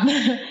this.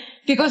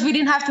 Because we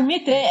didn't have to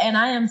meet today, and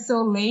I am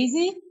so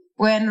lazy.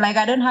 When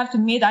I don't have to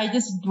meet, I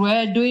just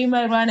doing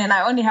my run, and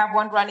I only have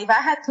 1 run. If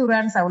I had 2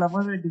 runs, I would have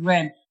already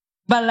ran.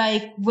 But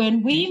like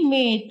when we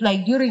meet,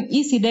 like during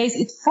easy days,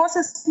 it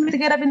forces me to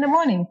get up in the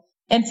morning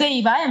and say,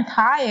 if I am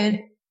tired,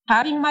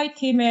 having my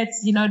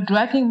teammates,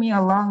 dragging me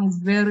along is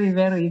very,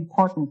 very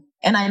important.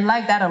 And I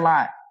like that a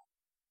lot.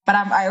 But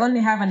I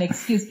only have an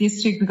excuse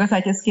this week because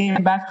I just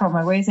came back from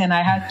a race and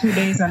I had 2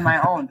 days on my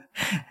own.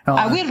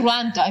 I will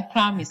run, I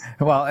promise.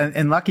 Well,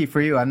 and lucky for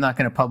you, I'm not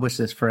going to publish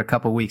this for a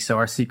couple of weeks, so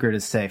our secret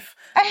is safe.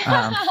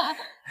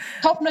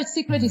 Top-notch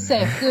secret is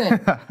safe. Good.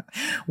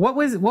 What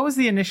was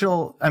the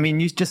initial? I mean,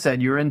 you just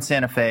said you were in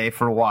Santa Fe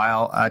for a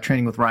while,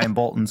 training with Ryan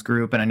Bolton's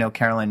group, and I know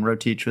Caroline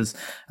Rotich was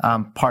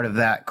part of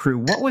that crew.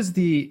 What was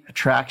the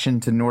attraction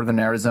to Northern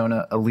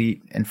Arizona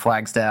Elite and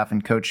Flagstaff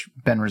and Coach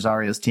Ben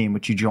Rosario's team,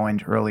 which you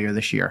joined earlier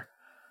this year?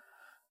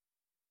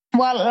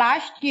 Well,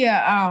 last year,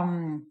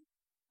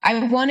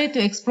 I wanted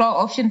to explore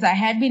options. I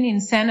had been in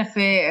Santa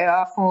Fe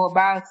for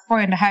about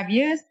 4.5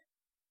 years.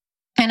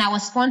 And I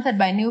was sponsored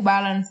by New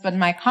Balance, but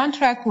my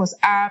contract was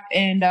up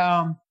and,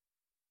 I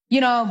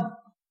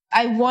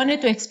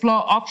wanted to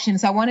explore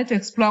options. I wanted to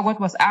explore what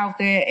was out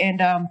there. And,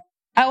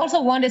 I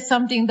also wanted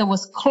something that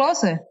was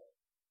closer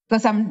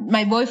because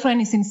my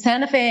boyfriend is in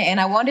Santa Fe and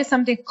I wanted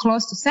something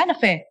close to Santa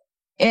Fe.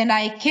 And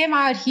I came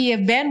out here.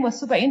 Ben was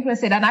super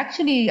interested. And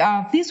actually,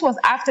 this was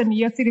after New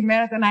York City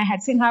Marathon. I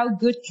had seen how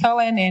good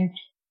Kellen and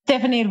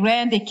Stephanie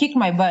ran. They kicked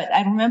my butt.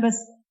 I remember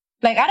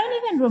I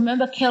don't even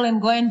remember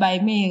Kellen going by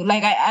me.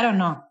 I don't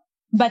know.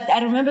 But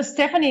I remember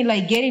Stephanie,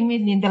 getting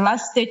me in the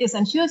last stages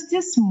and she was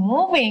just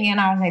moving.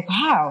 And I was like,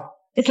 wow,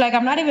 it's like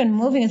I'm not even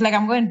moving. It's like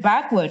I'm going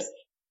backwards.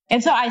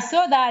 And so I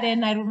saw that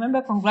and I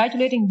remember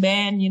congratulating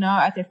Ben,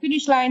 at the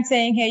finish line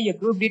saying, hey, your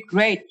group did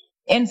great.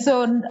 And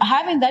so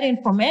having that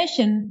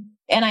information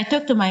and I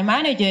talked to my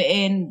manager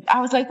and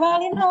I was like,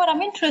 well, you know what?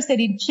 I'm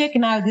interested in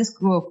checking out this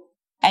group.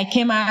 I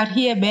came out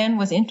here. Ben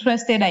was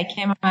interested. I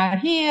came out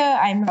here.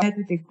 I met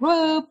with the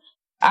group.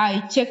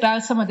 I checked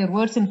out some of the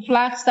roads in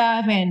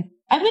Flagstaff and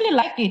I really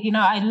liked it.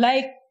 I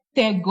liked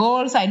their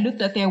goals. I looked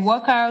at their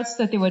workouts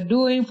that they were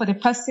doing for the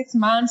past 6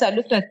 months. I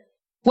looked at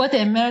what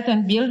the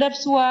marathon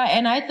build-ups were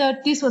and I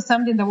thought this was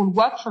something that would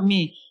work for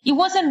me. There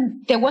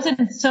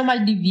wasn't so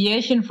much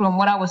deviation from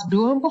what I was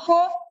doing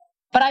before,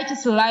 but I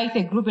just liked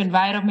the group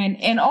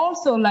environment and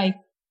also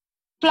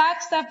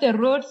Flagstaff, the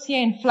roads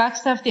here in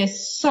Flagstaff,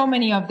 there's so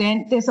many of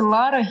them. There's a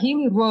lot of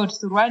hilly roads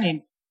to run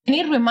in. And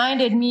it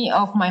reminded me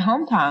of my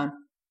hometown.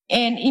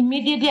 And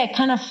immediately I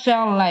kind of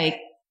felt like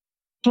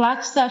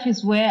Flagstaff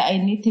is where I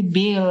need to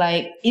be.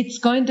 It's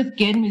going to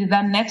get me to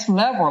that next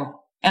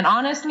level. And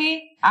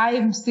honestly, I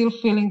am still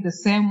feeling the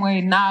same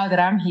way now that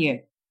I'm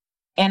here.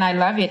 And I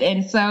love it.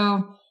 And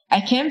so I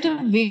came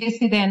to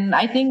visit and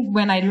I think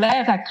when I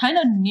left, I kind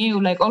of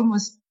knew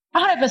almost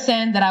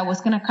 100% that I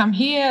was going to come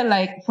here.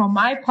 From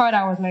my part,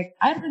 I was like,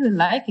 I really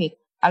like it.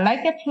 I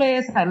like the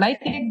place. I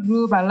like the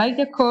group. I like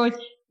the coach.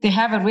 They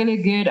have a really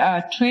good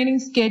training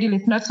schedule.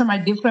 It's not so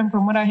much different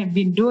from what I have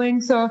been doing.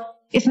 So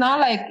it's not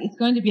like it's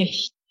going to be a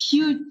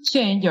huge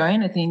change or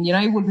anything.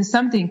 It will be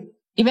something,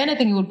 if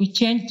anything, it will be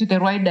changed to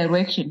the right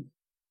direction.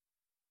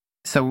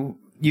 So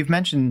you've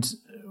mentioned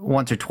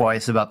once or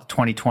twice about the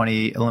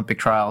 2020 Olympic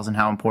trials and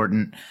how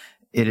important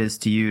it is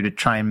to you to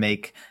try and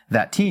make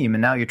that team.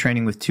 And now you're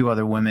training with 2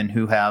 other women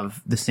who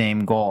have the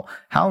same goal.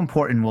 How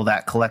important will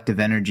that collective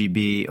energy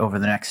be over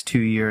the next 2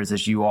 years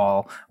as you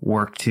all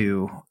work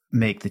to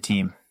make the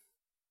team?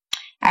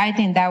 I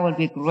think that would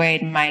be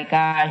great. My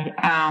God.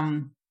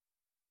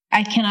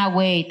 I cannot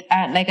wait.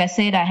 Like I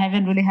said, I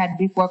haven't really had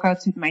big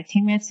workouts with my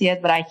teammates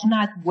yet, but I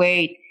cannot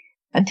wait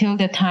until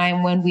the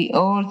time when we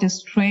all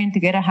just train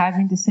together,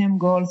 having the same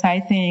goals. I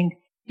think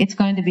it's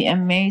going to be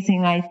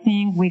amazing. I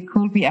think we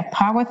could be a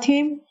power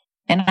team,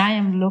 and I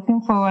am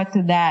looking forward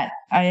to that.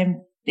 I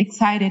am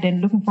excited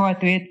and looking forward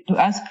to it, to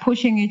us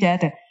pushing each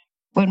other.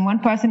 When one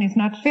person is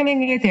not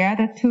feeling it, the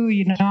other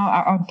 2,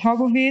 are on top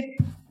of it.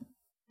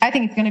 I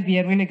think it's going to be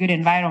a really good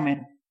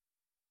environment.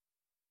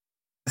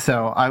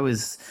 So I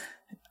was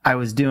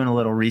doing a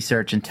little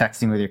research and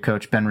texting with your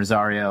coach, Ben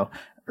Rosario,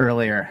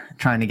 earlier,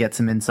 trying to get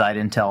some inside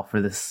intel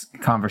for this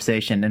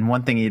conversation. And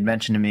one thing he had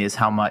mentioned to me is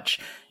how much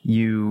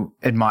you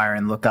admire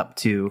and look up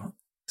to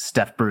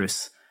Steph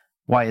Bruce.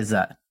 Why is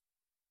that?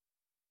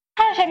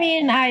 I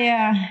mean,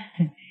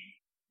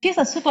 she's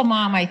a super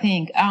mom, I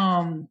think.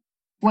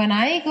 When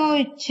I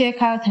go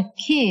check out her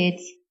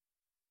kids,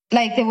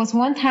 there was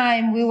one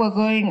time we were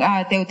going,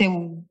 one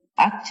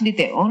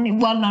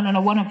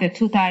of the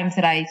 2 times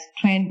that I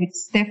trained with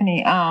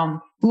Stephanie,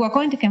 we were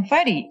going to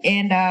Confetti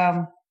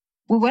and,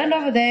 we went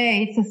over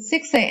there. It's at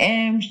 6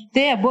 a.m.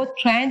 They are both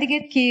trying to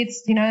get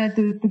kids,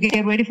 to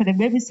get ready for the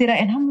babysitter.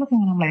 And I'm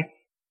looking and I'm like,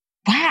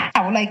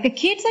 wow, the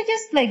kids are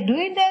just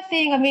doing their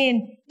thing. I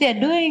mean, they're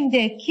doing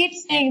their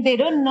kids thing. They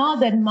don't know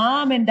that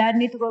mom and dad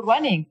need to go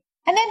running.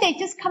 And then they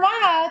just come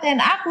out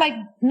and act like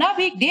no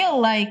big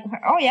deal.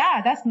 Oh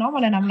yeah, that's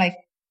normal. And I'm like,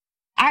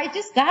 I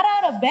just got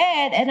out of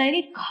bed and I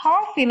need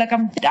coffee.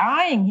 I'm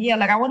dying here.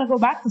 I want to go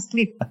back to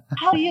sleep.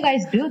 How do you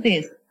guys do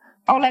this?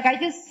 Or I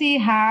just see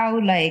how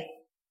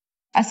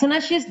as soon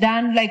as she's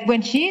done,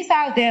 when she's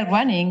out there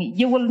running,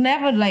 you will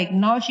never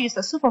know she's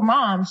a super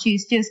mom.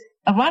 She's just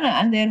a runner.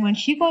 And then when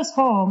she goes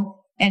home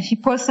and she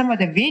posts some of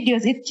the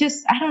videos, it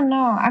just, I don't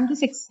know, I'm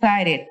just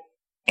excited.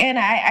 And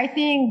I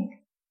think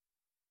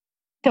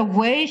the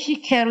way she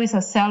carries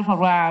herself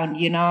around,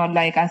 you know,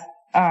 like as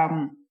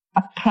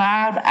a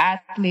proud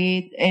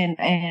athlete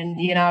and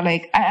you know,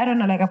 like, I don't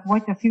know, like I've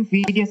watched a few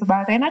videos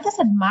about her and I just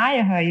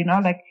admire her, you know,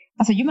 like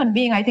as a human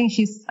being, I think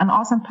she's an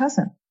awesome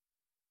person.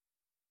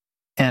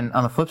 And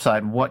on the flip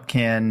side, what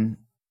can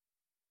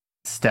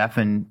Steph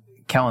and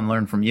Kellen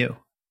learn from you?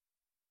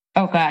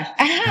 Oh gosh,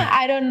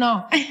 I don't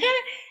know.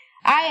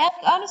 I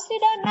honestly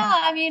don't know.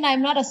 I mean,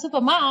 I'm not a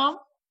super mom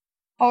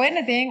or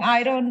anything.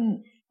 I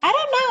don't know.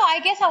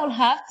 I guess I will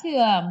have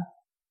to,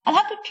 I'll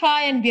have to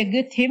try and be a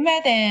good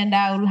teammate and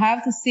I will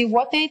have to see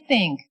what they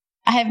think.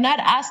 I have not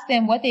asked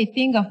them what they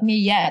think of me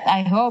yet.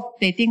 I hope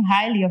they think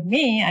highly of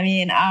me. I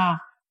mean,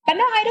 but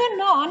no, I don't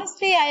know.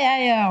 Honestly,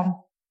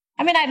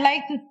 I mean, I'd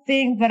like to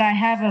think that I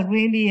have a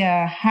really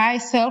high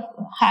self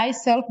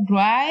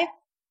drive.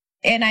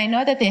 And I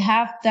know that they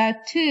have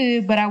that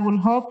too, but I will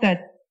hope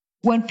that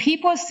when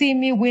people see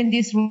me win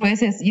these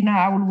races, you know,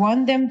 I would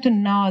want them to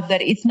know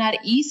that it's not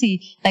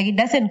easy. Like, it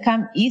doesn't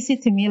come easy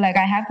to me. Like,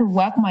 I have to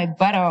work my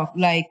butt off.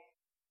 Like,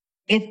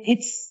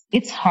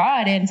 it's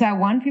hard. And so I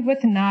want people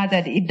to know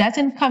that it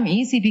doesn't come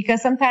easy,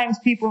 because sometimes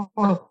people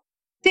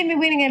see me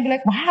winning and be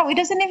like, wow, it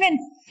doesn't even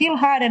feel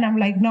hard. And I'm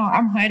like, no,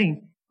 I'm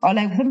hurting. Or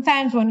like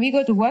sometimes when we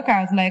go to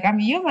workouts, like I'm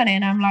human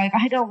and I'm like,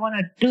 I don't want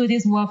to do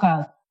this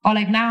workout. Or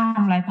like now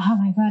I'm like, oh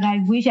my God,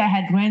 I wish I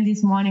had ran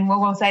this morning. What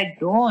was I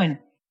doing?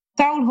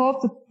 So I would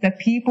hope that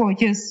people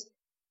just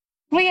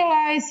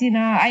realize, you know,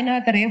 I know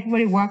that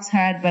everybody works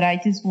hard, but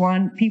I just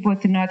want people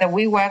to know that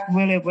we work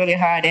really, really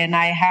hard. And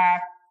I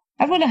have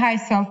a really high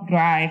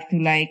self-drive to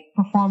like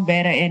perform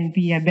better and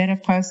be a better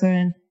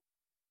person,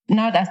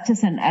 not as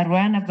just a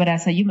runner, but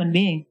as a human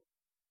being.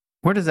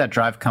 Where does that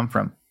drive come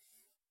from?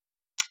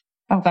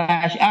 Oh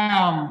gosh.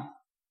 I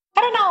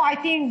don't know. I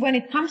think when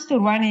it comes to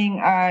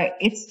running,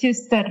 it's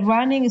just that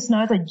running is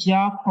not a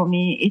job for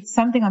me. It's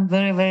something I'm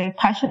very, very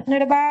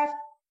passionate about.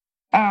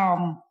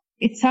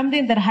 It's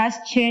something that has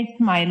changed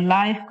my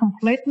life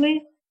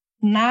completely.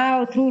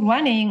 Now through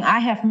running, I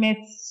have met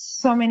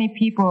so many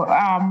people.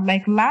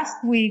 Like last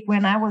week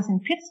when I was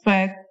in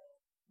Pittsburgh,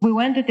 we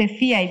went to the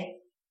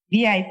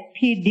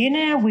VIP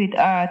dinner with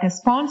the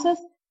sponsors.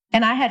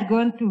 And I had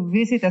gone to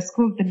visit a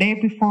school the day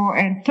before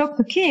and talk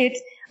to kids.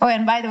 Oh,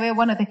 and by the way,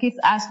 one of the kids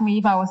asked me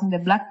if I was in the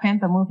Black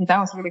Panther movie. That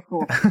was really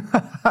cool.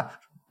 I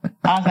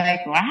was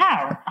like,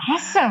 wow,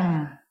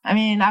 awesome. I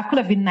mean, I could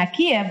have been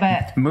Nakia,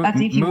 but that's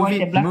if you watch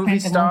the Black Panther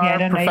movie. I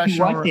don't know if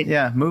you watched it.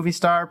 Yeah, movie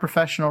star,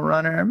 professional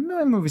runner.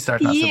 Movie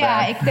star's not so bad.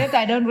 Yeah, except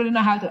I don't really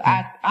know how to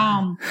act.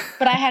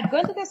 But I had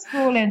gone to the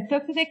school and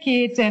talked to the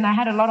kids, and I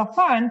had a lot of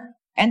fun.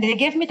 And they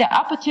gave me the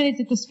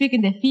opportunity to speak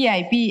in the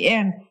VIP.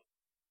 And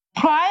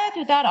prior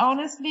to that,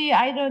 honestly,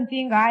 I don't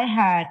think I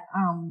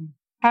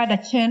had a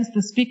chance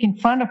to speak in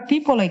front of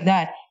people like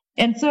that.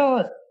 And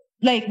so,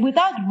 like,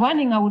 without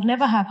running, I would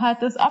never have had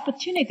those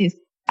opportunities.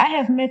 I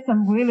have met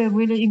some really,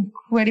 really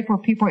incredible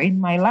people in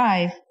my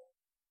life,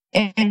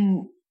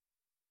 and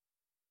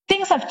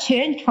things have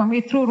changed for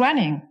me through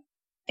running.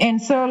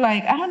 And so,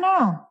 like, I don't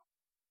know.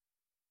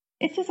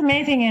 It's just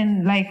amazing.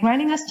 And like,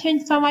 running has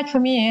changed so much for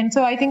me. And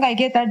so I think I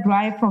get that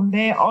drive from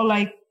there, or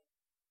like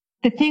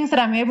the things that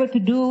I'm able to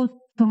do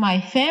to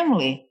my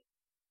family,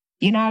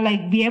 you know,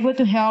 like be able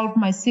to help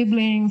my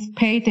siblings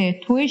pay their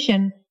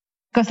tuition.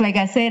 Because like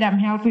I said, I'm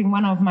helping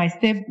one of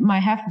my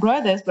half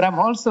brothers, but I'm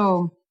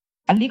also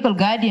a legal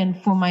guardian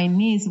for my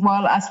niece.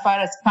 Well, as far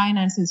as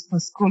finances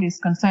for school is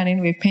concerned,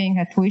 anyway, paying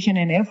her tuition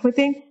and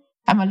everything,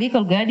 I'm a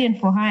legal guardian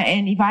for her.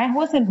 And if I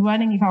wasn't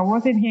running, if I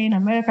wasn't here in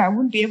America, I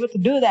wouldn't be able to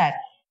do that.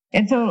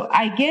 And so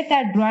I get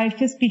that drive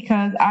just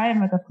because I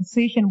am at a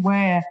position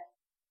where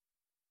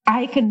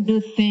I can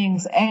do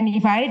things. And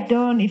if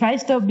I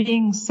stop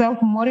being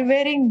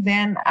self-motivating,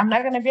 then I'm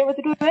not going to be able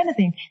to do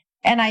anything.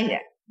 And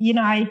I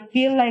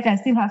feel like I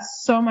still have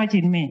so much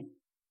in me.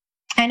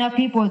 I know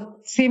people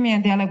see me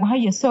and they're like, wow,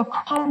 you're so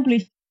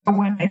accomplished. But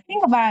when I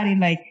think about it,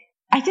 like,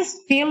 I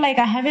just feel like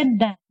I haven't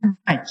done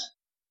much.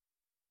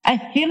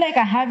 I feel like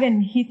I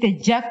haven't hit the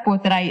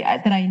jackpot that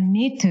I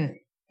need to.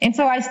 And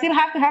so I still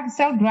have to have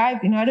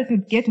self-drive in order to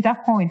get to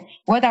that point.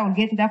 Whether I will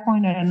get to that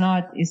point or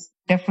not is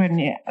different.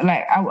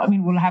 Like, I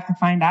mean, we'll have to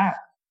find out.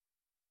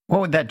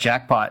 What would that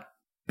jackpot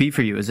be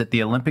for you? Is it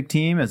the Olympic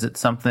team? Is it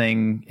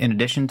something in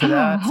addition to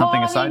that?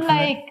 Something aside from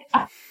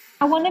that?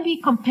 I want to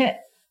be compared.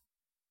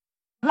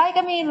 Like,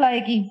 I mean,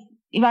 like,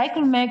 if I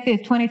could make the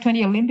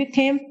 2020 Olympic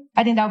team,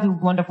 I think that would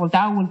be wonderful.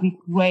 That would be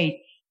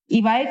great.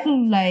 If I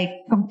could, like,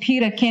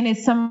 compete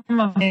against some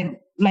of the,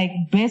 like,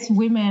 best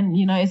women,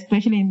 you know,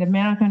 especially in the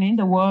marathon in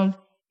the world,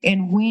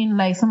 and win,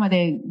 like, some of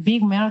the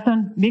big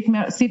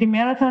city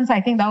marathons,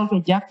 I think that would be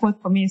a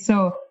jackpot for me.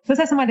 So those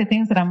are some of the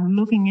things that I'm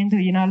looking into,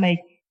 you know, like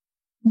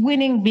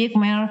winning big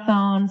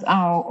marathons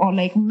or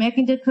like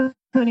making the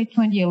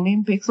 2020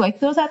 Olympics.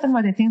 Like, those are some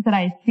of the things that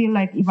I feel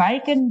like if I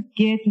can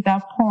get to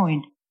that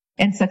point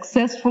and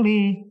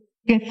successfully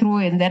get through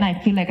it, then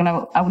I feel like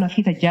I would have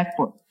hit a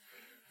jackpot.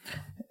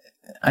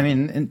 I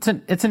mean,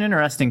 it's an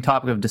interesting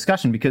topic of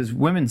discussion because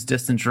women's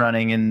distance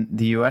running in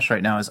the U.S.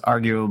 right now is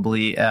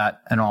arguably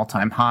at an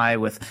all-time high,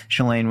 with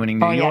Shalane winning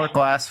New York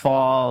last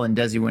fall and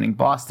Desi winning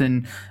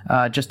Boston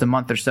just a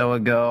month or so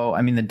ago.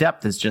 I mean, the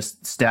depth is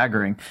just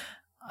staggering.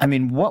 I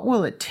mean, what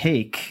will it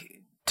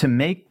take to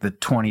make the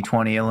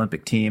 2020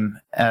 Olympic team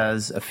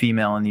as a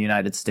female in the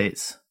United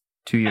States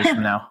 2 years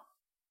from now?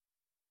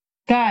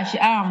 Gosh,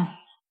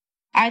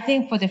 I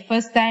think for the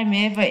first time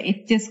ever,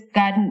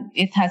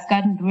 it has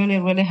gotten really,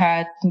 really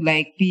hard to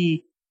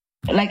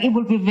it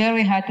will be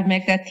very hard to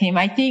make that team.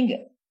 I think,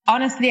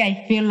 honestly,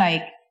 I feel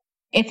like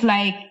it's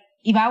like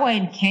if I were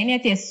in Kenya,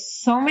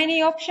 there's so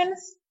many options.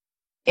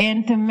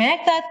 And to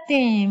make that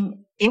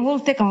team, it will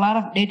take a lot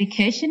of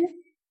dedication.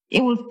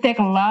 It will take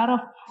a lot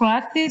of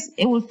practice.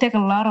 It will take a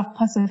lot of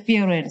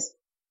perseverance.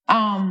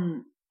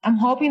 I'm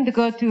hoping to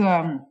go to,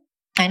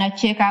 and I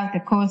check out the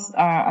course,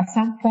 at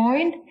some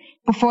point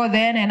before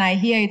then, and I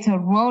hear it's a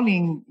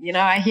rolling,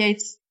 I hear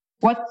it's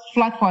what's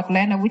flat for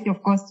Atlanta, which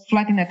of course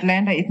flat in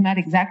Atlanta is not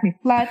exactly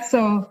flat.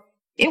 So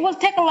it will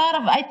take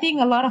I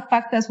think a lot of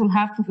factors will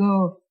have to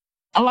go,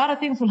 a lot of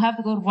things will have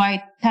to go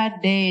right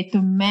that day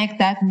to make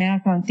that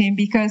marathon team,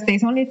 because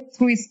there's only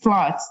 3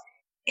 slots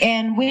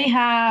and we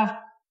have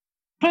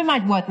pretty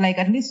much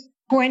at least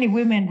 20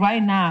 women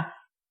right now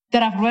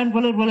that have run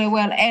really, really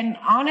well. And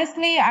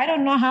honestly, I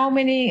don't know how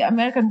many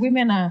American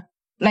women are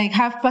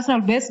have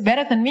personal bests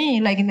better than me,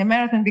 in the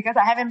marathon, because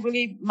I haven't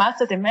really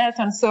mastered the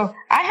marathon. So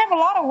I have a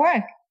lot of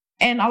work.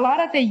 And a lot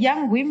of the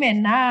young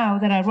women now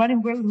that are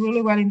running really,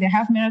 really well in the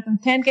half marathon,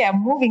 10K are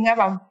moving up.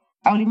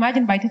 I would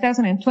imagine by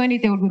 2020,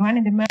 they will be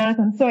running the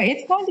marathon. So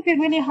it's going to be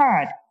really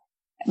hard.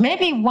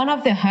 Maybe one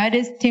of the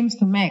hardest teams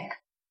to make,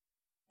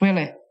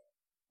 really.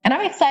 And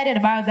I'm excited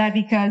about that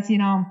because,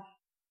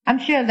 I'm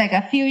sure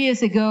a few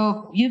years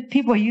ago,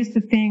 people used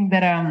to think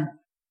that,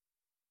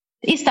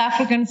 East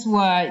Africans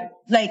were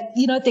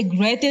the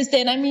greatest.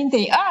 And I mean,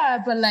 they are,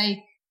 but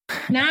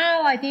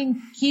now I think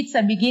kids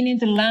are beginning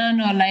to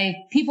learn, or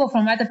people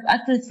from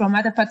athletes from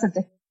other parts of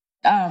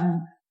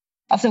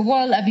the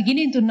world are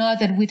beginning to know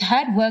that with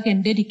hard work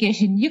and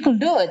dedication, you can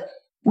do it.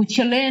 With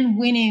Shalane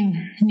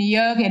winning New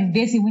York and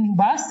Desi winning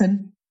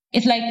Boston,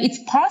 it's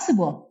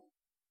possible.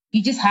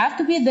 You just have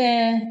to be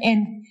there.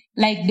 And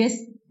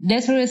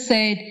Desiree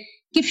said,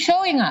 keep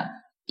showing up.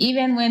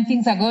 Even when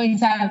things are going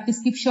south,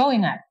 just keep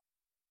showing up.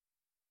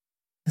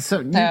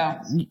 So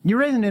you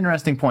raise an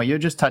interesting point. You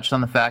just touched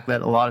on the fact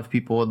that a lot of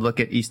people would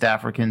look at East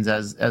Africans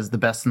as the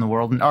best in the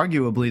world, and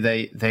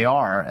arguably they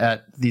are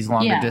at these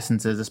longer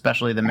distances,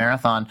 especially the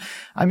marathon.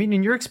 I mean,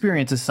 in your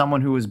experience as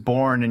someone who was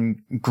born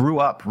and grew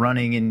up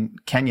running in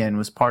Kenya and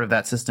was part of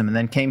that system, and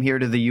then came here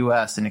to the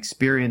U.S. and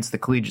experienced the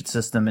collegiate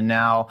system, and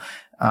now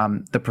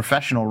the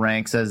professional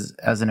ranks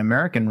as an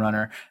American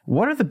runner,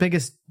 what are the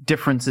biggest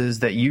differences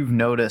that you've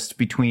noticed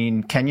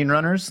between Kenyan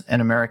runners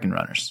and American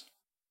runners?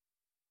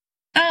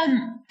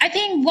 I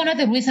think one of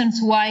the reasons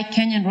why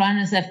Kenyan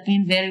runners have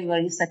been very,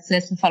 very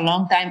successful for a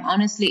long time,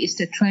 honestly, is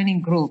the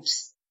training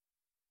groups.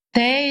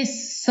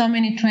 There's so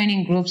many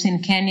training groups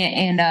in Kenya,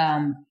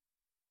 and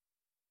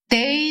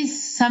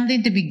there's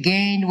something to be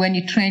gained when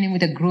you're training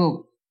with a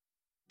group.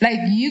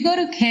 You go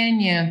to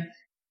Kenya,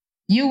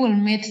 you will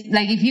meet,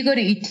 if you go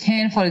to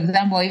E10, for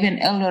example, or even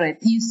Eldoret,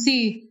 you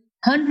see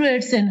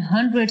hundreds and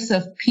hundreds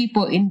of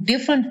people in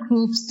different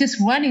groups just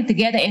running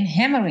together and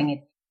hammering it.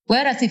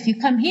 Whereas if you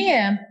come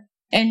here,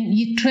 and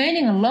you're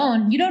training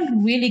alone, you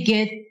don't really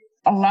get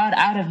a lot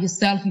out of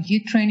yourself if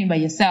you're training by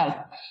yourself.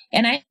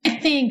 And I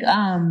think,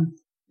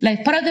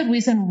 part of the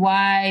reason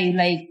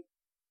why,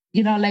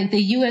 the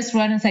U.S.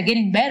 runners are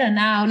getting better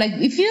now,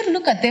 if you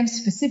look at them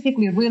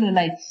specifically, really,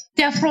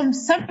 they're from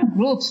some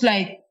groups,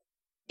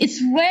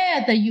 it's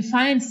rare that you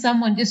find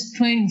someone just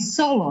training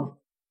solo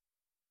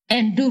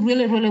and do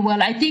really, really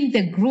well. I think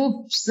the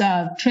groups,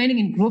 training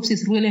in groups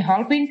is really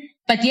helping.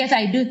 But yes,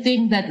 I do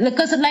think that,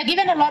 because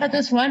even a lot of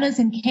those runners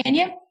in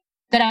Kenya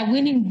that are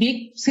winning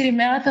big city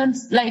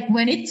marathons,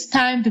 when it's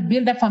time to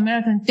build up a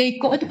marathon, they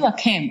go to a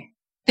camp.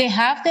 They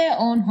have their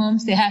own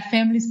homes, they have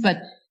families,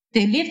 but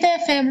they leave their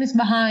families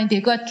behind.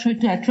 They go to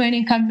a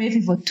training camp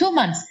maybe for 2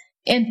 months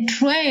and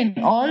train.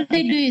 All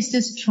they do is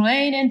just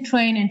train and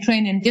train and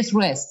train and just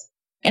rest.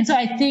 And so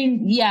I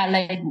think,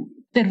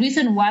 the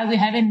reason why we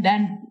haven't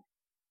done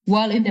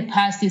well in the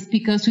past is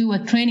because we were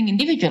training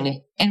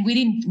individually, and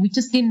we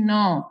just didn't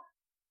know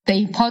the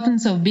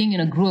importance of being in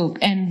a group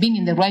and being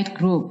in the right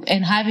group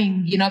and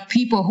having,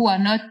 people who are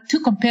not too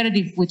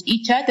competitive with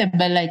each other,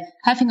 but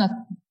having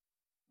a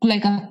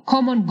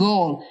common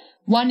goal,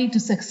 wanting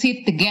to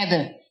succeed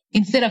together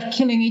instead of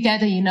killing each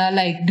other,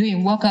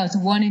 doing workouts,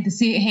 wanting to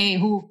see, hey,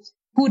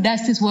 who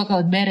does this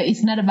workout better?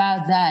 It's not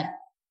about that.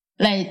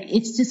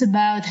 It's just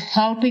about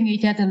helping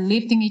each other,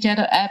 lifting each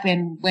other up.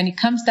 And when it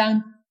comes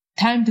down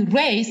time to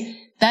race,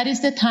 that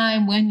is the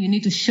time when you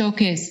need to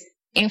showcase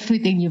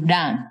everything you've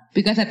done.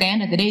 Because at the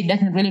end of the day, it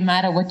doesn't really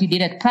matter what you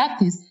did at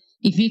practice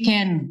if you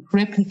can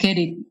replicate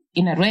it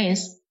in a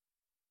race.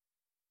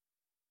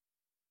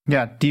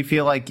 Yeah. Do you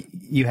feel like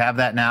you have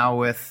that now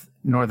with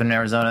Northern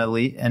Arizona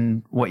Elite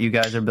and what you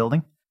guys are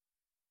building?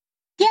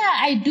 Yeah,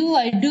 I do.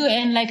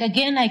 And like,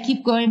 again, I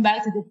keep going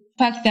back to the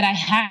fact that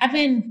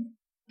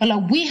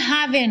we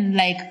haven't,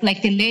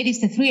 like the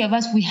ladies, the three of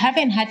us, we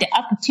haven't had the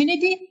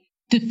opportunity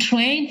to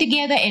train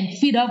together and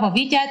feed off of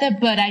each other.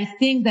 But I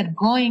think that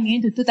going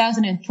into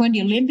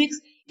 2020 Olympics,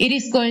 it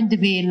is going to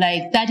be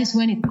like, that is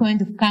when it's going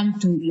to come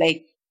to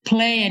like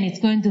play, and it's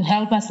going to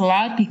help us a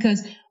lot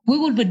because we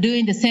will be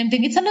doing the same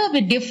thing. It's a little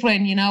bit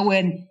different,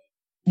 when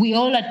we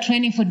all are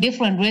training for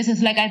different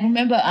races. Like I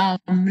remember,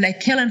 like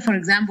Kellen, for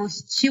example,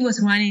 she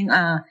was running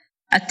a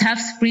tough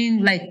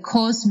spring, like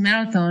course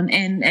marathon,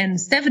 and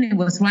Stephanie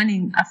was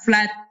running a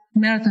flat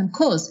marathon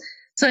course.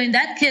 So in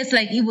that case,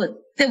 like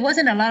there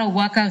wasn't a lot of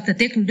workouts that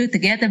they could do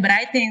together. But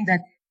I think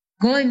that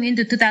going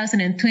into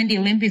 2020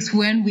 Olympics,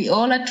 when we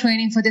all are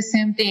training for the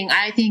same thing,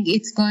 I think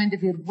it's going to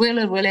be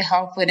really, really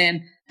helpful.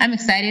 And I'm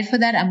excited for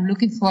that. I'm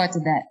looking forward to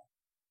that.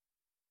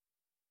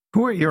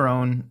 Who are your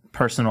own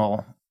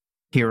personal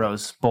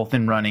heroes, both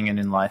in running and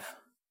in life?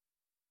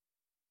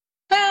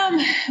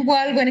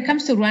 Well, when it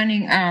comes to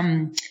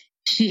running,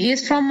 she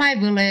is from my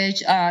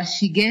village.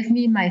 She gave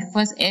me my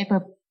first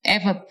ever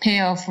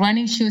pair of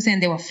running shoes,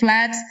 and they were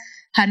flats.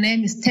 Her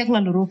name is Tekla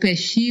Lurupe.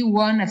 She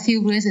won a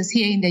few races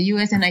here in the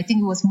U.S., and I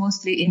think it was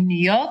mostly in New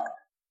York.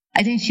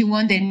 I think she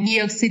won the New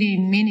York City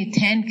Mini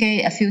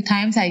 10K a few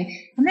times. I'm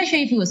not sure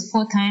if it was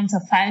 4 times or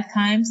 5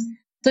 times.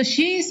 So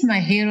she's my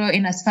hero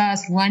in as far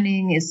as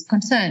running is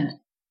concerned.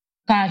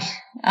 Gosh,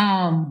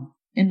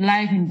 in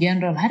life in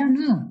general, I don't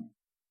know.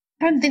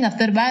 I don't think I've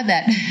thought about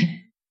that.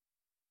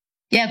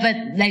 Yeah,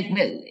 but like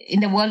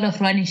in the world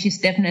of running, she's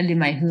definitely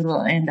my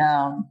hero. And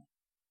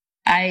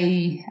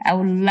I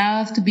would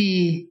love to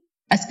be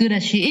as good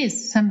as she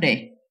is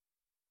someday.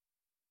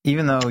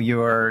 Even though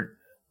you're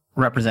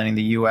representing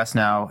the U.S.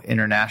 now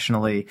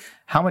internationally,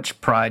 how much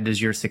pride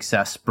does your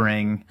success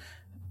bring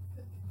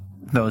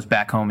those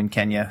back home in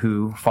Kenya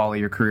who follow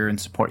your career and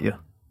support you?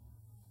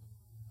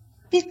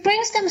 It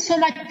brings them so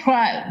much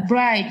pride,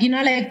 pride.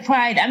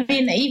 I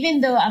mean, even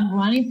though I'm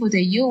running for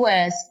the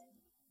U.S.,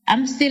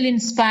 I'm still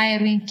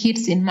inspiring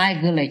kids in my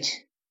village.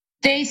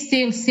 They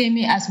still see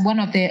me as one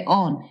of their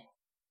own.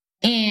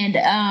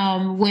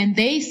 And when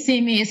they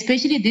see me,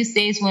 especially these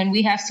days when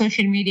we have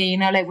social media,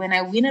 like when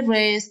I win a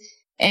race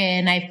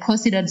and I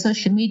post it on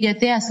social media,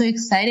 they are so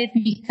excited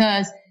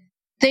because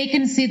they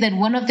can see that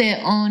one of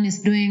their own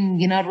is doing,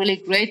 really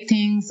great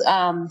things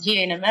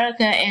here in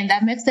America, and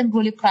that makes them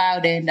really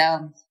proud. And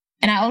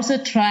I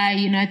also try,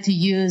 to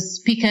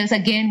use, because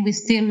again, we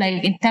still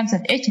like in terms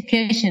of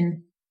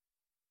education,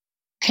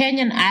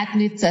 Kenyan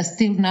athletes are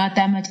still not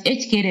that much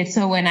educated.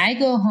 So when I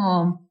go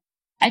home,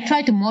 I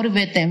try to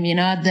motivate them,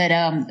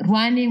 that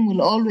running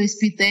will always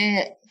be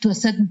there to a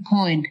certain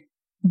point,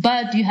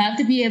 but you have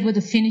to be able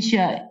to finish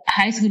your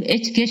high school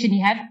education.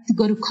 You have to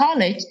go to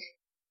college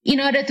in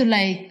order to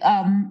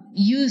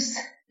use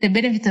the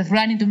benefits of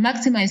running, to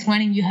maximize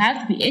running. You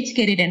have to be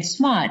educated and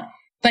smart.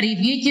 But if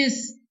you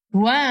just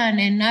run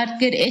and not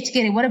get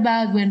educated, what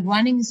about when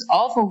running is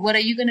over? What are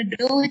you going to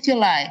do with your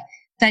life?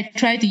 So I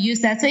try to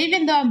use that. So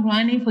even though I'm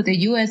running for the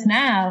U.S.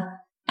 now,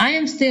 I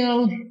am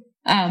still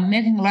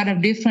making a lot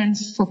of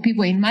difference for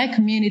people in my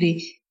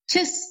community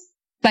just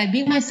by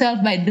being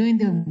myself, by doing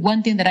the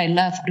one thing that I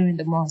love doing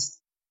the most.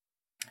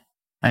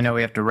 I know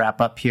we have to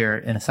wrap up here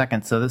in a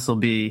second, so this will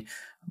be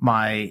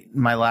my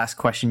last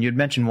question. You had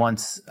mentioned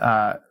once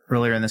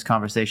earlier in this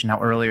conversation how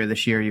earlier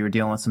this year you were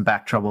dealing with some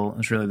back trouble. It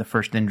was really the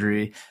first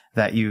injury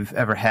that you've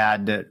ever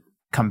had to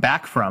come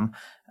back from.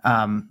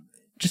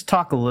 Just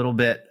talk a little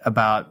bit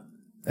about,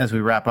 as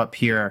we wrap up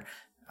here,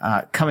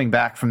 coming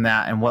back from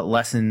that and what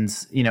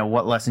lessons you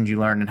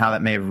learned and how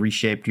that may have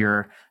reshaped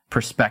your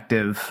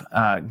perspective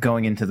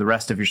going into the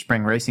rest of your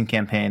spring racing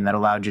campaign that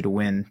allowed you to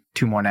win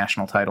 2 more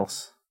national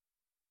titles.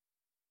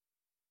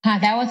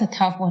 That was a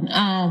tough one.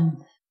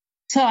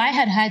 So I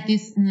had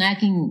this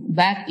nagging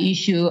back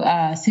issue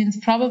since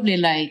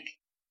probably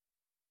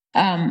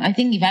I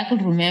think if I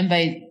could remember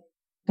it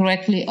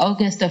correctly,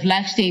 August of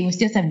last year. It was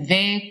just a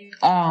vague,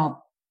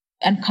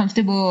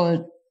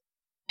 uncomfortable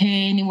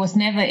pain. It was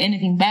never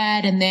anything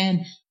bad. And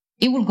then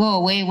it will go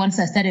away once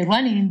I started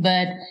running.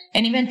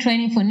 And even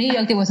training for New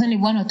York, there was only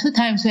 1 or 2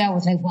 times where I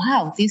was like,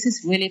 wow, this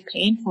is really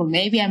painful.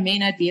 Maybe I may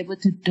not be able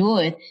to do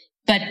it.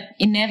 But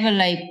it never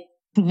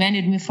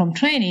prevented me from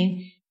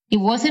training. It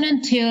wasn't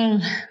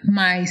until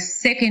my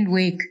second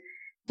week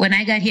when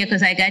I got here,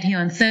 because I got here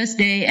on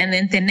Thursday, and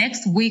then the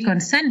next week on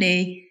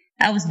Sunday,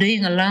 I was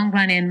doing a long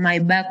run and my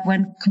back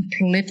went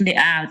completely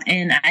out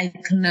and I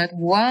could not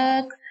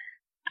walk.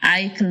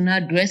 I could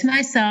not dress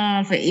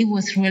myself. It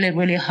was really,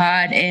 really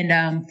hard.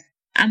 And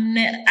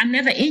I'm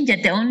never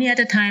injured. The only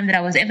other time that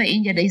I was ever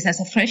injured is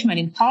as a freshman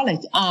in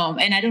college.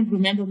 And I don't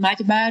remember much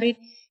about it.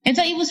 And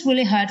so it was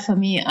really hard for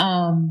me.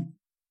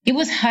 It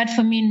was hard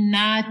for me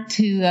not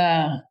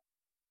to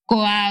go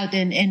out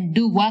and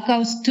do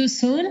workouts too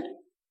soon,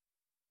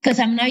 because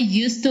I'm not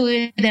used to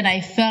it. And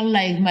I felt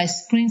like my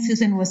spring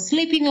season was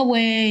slipping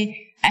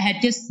away. I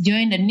had just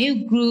joined a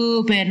new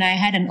group and I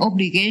had an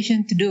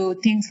obligation to do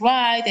things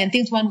right and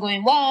things weren't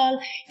going well.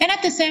 And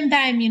at the same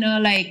time,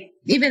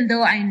 even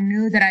though I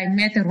knew that I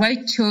made the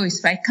right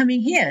choice by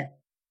coming here,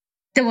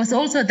 there was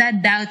also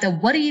that doubt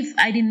of what if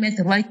I didn't make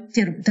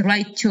the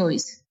right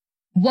choice?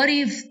 What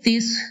if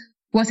this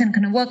wasn't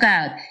going to work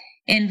out?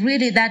 And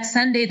really that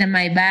Sunday that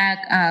my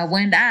back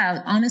went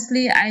out,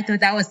 honestly, I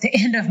thought that was the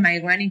end of my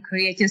running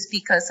career just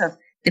because of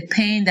the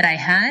pain that I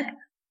had.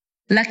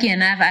 Lucky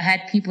enough, I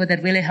had people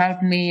that really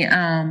helped me,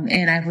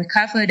 and I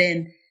recovered,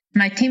 and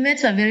my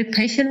teammates were very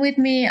patient with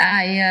me.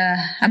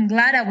 I'm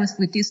glad I was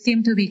with this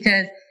team too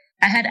because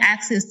I had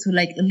access to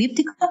like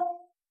elliptical.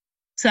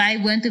 So I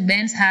went to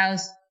Ben's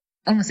house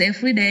almost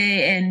every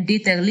day and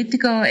did the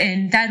elliptical,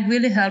 and that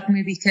really helped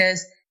me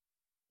because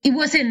it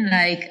wasn't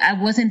like I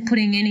wasn't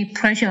putting any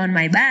pressure on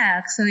my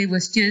back. So it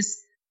was just,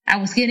 I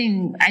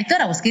thought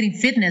I was getting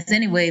fitness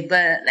anyway,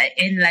 but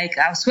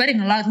I was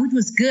sweating a lot, which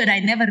was good. I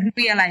never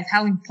realized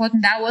how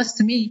important that was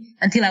to me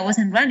until I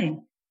wasn't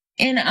running.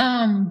 And,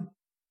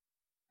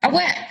 I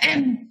went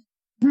and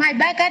my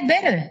back got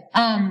better.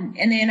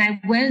 And then I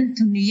went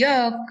to New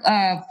York,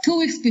 2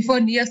 weeks before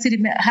New York City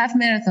half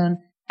marathon.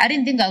 I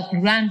didn't think I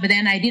could run, but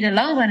then I did a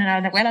long run and I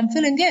was like, well, I'm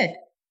feeling good.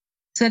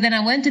 So then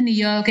I went to New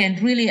York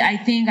and really, I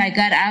think I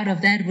got out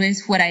of that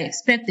race what I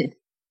expected.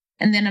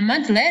 And then a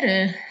month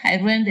later, I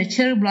ran the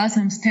Cherry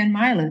Blossoms 10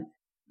 miler.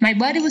 My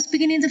body was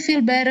beginning to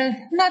feel better,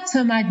 not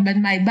so much, but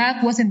my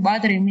back wasn't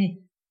bothering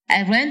me.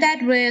 I ran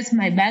that race,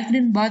 my back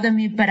didn't bother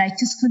me, but I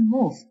just couldn't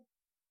move.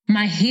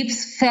 My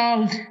hips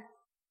felt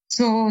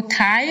so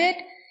tired.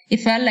 It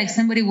felt like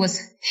somebody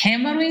was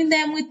hammering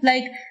them with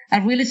like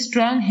a really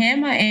strong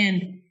hammer.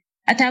 And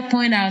at that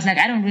point, I was like,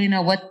 I don't really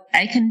know what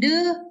I can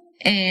do.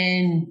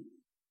 And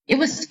it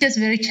was just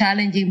very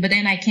challenging. But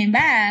then I came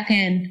back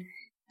and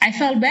I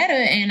felt better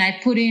and I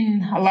put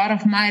in a lot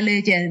of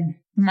mileage and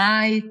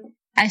I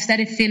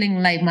started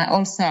feeling like my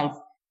old self.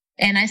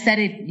 And I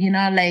started,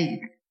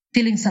 like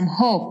feeling some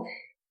hope.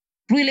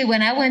 Really,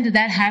 when I went to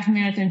that half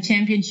marathon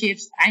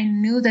championships, I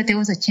knew that there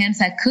was a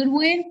chance I could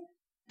win,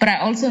 but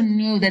I also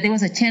knew that there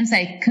was a chance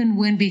I couldn't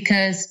win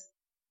because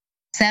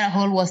Sarah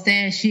Hall was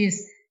there.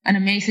 She's an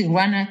amazing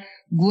runner.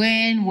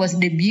 Gwen was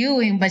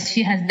debuting, but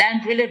she has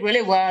done really,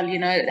 really well,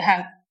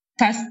 her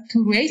past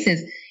 2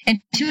 races.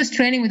 And she was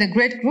training with a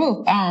great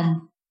group.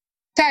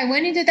 So I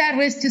went into that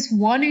race just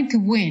wanting to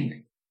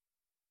win.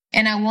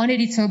 And I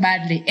wanted it so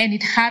badly. And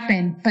it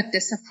happened. But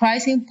the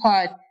surprising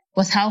part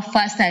was how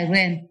fast I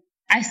ran.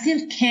 I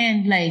still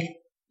can't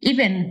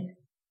even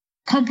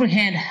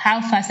comprehend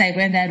how fast I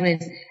ran that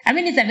race. I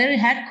mean, it's a very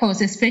hard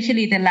course,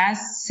 especially the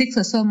last 6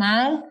 or so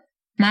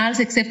miles,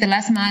 except the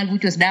last mile,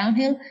 which was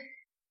downhill.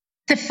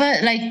 The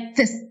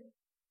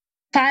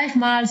 5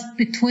 miles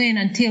between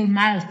until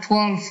mile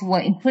 12 were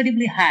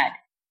incredibly hard.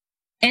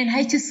 And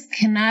I just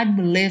cannot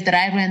believe that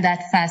I ran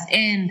that fast.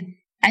 And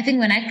I think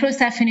when I crossed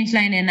that finish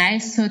line and I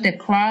saw the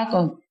clock,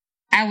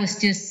 I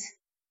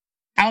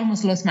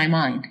almost lost my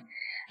mind.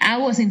 I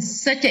was in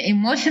such an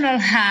emotional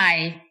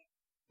high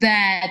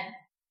that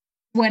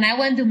when I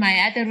went to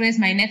my other race,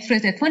 my next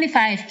race, the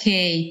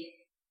 25K,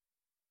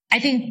 I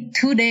think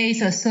 2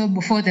 days or so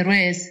before the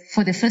race,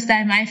 for the first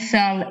time, I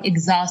felt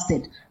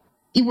exhausted.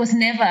 It was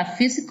never a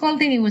physical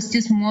thing. It was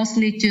just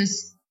mostly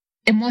just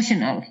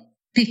emotional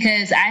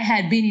because I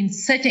had been in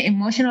such an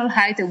emotional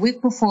high the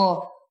week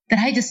before that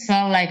I just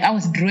felt like I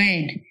was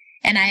drained.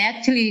 And I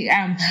actually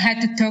had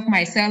to talk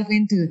myself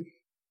into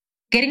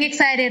getting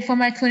excited for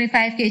my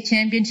 25K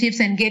championships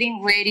and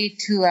getting ready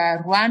to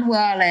run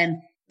well.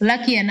 And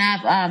lucky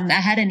enough, I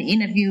had an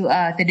interview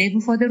the day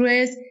before the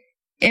race.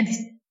 And,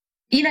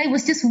 it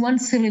was just one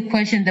silly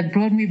question that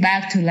brought me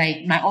back to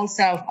my old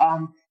self.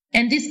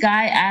 And this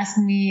guy asked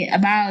me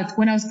about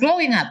when I was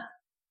growing up.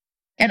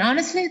 And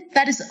honestly,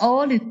 that is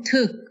all it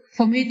took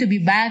for me to be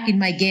back in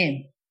my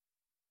game.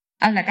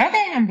 I was like,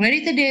 okay, I'm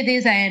ready to do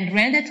this. I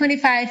ran the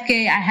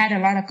 25K. I had a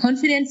lot of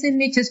confidence in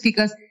me just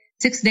because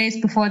 6 days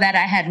before that,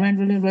 I had run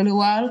really, really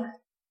well.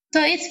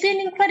 So it's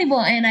been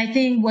incredible. And I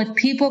think what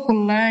people could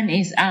learn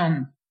is,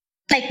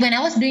 when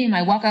I was doing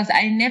my workouts,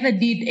 I never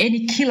did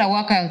any killer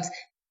workouts.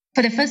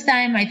 For the first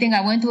time, I think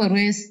I went to a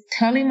race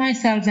telling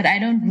myself that I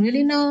don't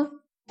really know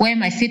where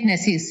my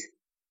fitness is.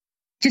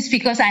 Just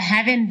because I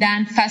haven't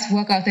done fast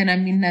workouts and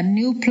I'm in a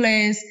new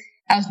place.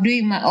 I was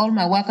doing all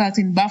my workouts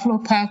in Buffalo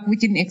Park,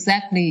 which isn't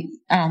exactly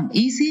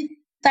easy.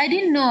 So I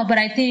didn't know, but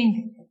I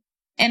think,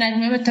 and I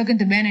remember talking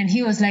to Ben and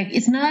he was like,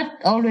 it's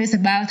not always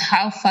about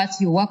how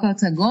fast your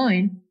workouts are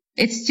going.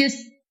 It's just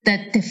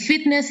that the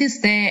fitness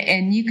is there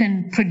and you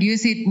can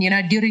produce it,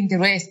 during the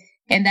race.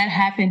 And that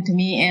happened to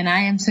me. And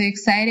I am so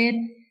excited.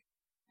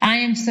 I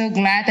am so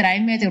glad that I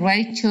made the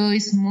right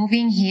choice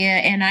moving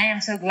here. And I am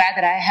so glad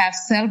that I have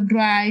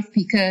self-drive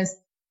because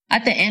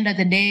at the end of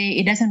the day,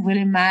 it doesn't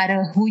really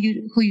matter who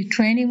you're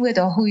training with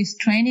or who is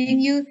training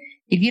you.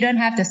 If you don't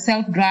have the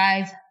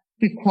self-drive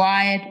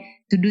required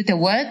to do the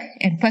work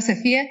and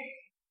persevere,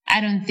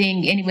 I don't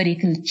think anybody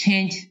can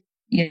change,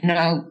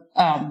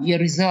 your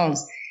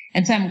results.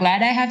 And so I'm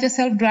glad I have the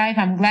self-drive.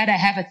 I'm glad I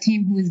have a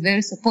team who is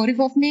very supportive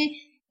of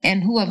me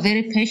and who are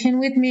very patient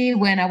with me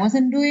when I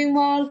wasn't doing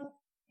well.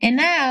 And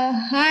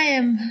now I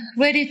am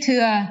ready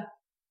to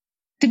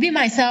to be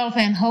myself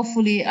and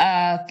hopefully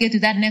get to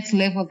that next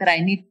level that I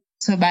need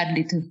so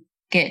badly to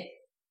get.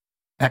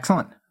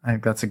 Excellent. I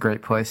think that's a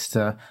great place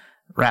to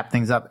wrap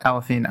things up.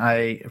 Aliphine,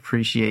 I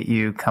appreciate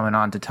you coming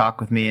on to talk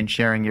with me and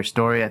sharing your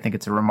story. I think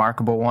it's a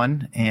remarkable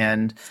one,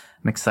 and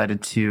I'm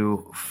excited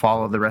to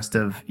follow the rest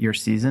of your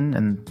season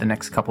and the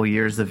next couple of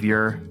years of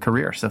your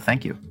career. So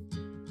thank you.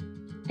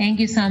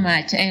 Thank you so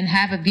much, and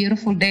have a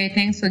beautiful day.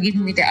 Thanks for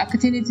giving me the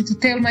opportunity to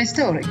tell my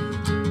story.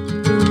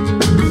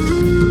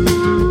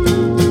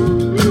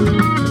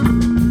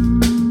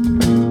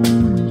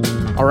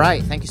 All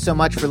right. Thank you so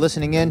much for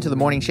listening in to the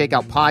Morning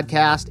Shakeout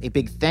podcast. A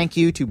big thank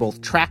you to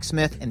both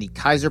Tracksmith and the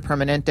Kaiser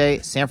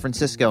Permanente San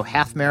Francisco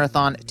Half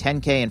Marathon,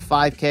 10K and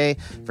 5K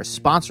for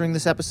sponsoring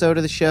this episode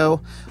of the show.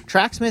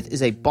 Tracksmith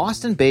is a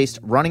Boston-based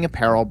running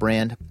apparel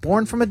brand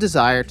born from a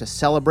desire to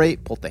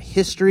celebrate both the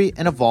history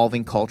and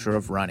evolving culture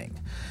of running.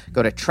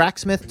 Go to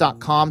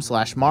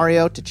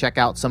tracksmith.com/Mario to check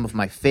out some of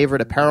my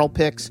favorite apparel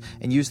picks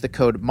and use the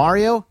code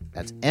MARIO,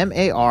 that's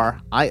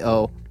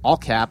MARIO, all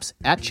caps,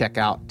 at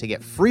checkout to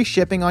get free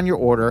shipping on your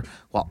order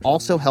while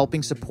also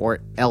helping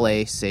support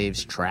LA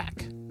Saves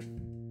Track.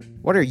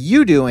 What are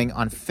you doing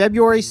on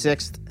February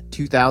 6th,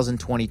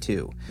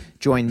 2022?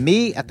 Join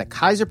me at the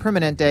Kaiser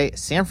Permanente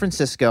San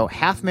Francisco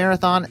Half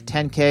Marathon,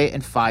 10K,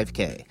 and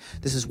 5K.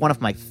 This is one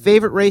of my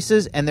favorite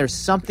races, and there's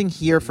something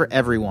here for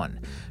everyone.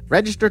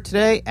 Register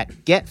today at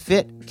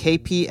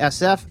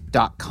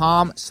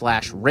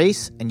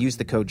getfitkpsf.com/race and use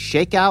the code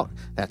SHAKEOUT,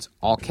 that's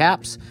all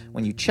caps,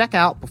 when you check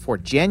out before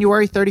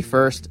January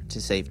 31st to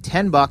save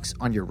 $10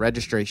 on your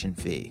registration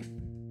fee.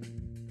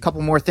 A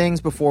couple more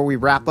things before we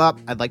wrap up.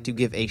 I'd like to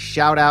give a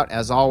shout out,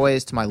 as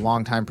always, to my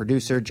longtime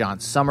producer, John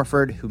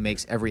Summerford, who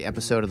makes every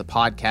episode of the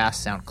podcast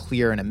sound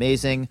clear and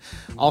amazing.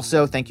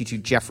 Also, thank you to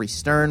Jeffrey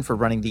Stern for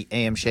running the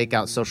AM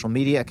Shakeout social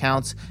media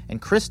accounts, and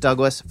Chris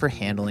Douglas for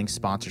handling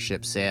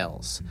sponsorship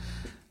sales.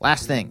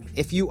 Last thing,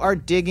 if you are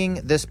digging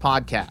this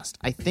podcast,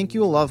 I think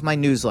you will love my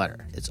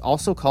newsletter. It's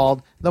also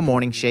called The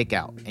Morning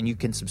Shakeout, and you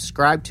can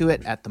subscribe to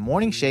it at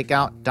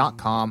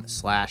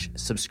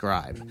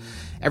themorningshakeout.com/subscribe.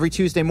 Every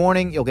Tuesday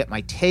morning, you'll get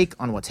my take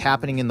on what's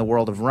happening in the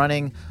world of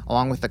running,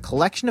 along with a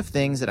collection of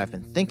things that I've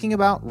been thinking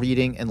about,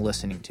 reading, and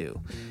listening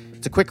to.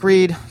 It's a quick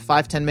read,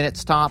 5-10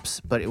 minutes tops,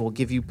 but it will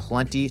give you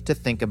plenty to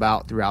think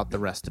about throughout the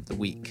rest of the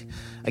week.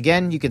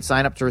 Again, you can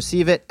sign up to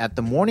receive it at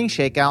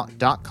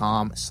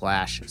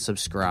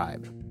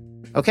themorningshakeout.com/subscribe.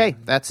 Okay,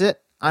 that's it.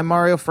 I'm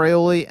Mario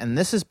Fraioli, and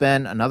this has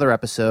been another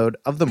episode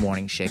of the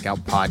Morning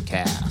Shakeout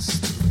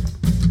podcast.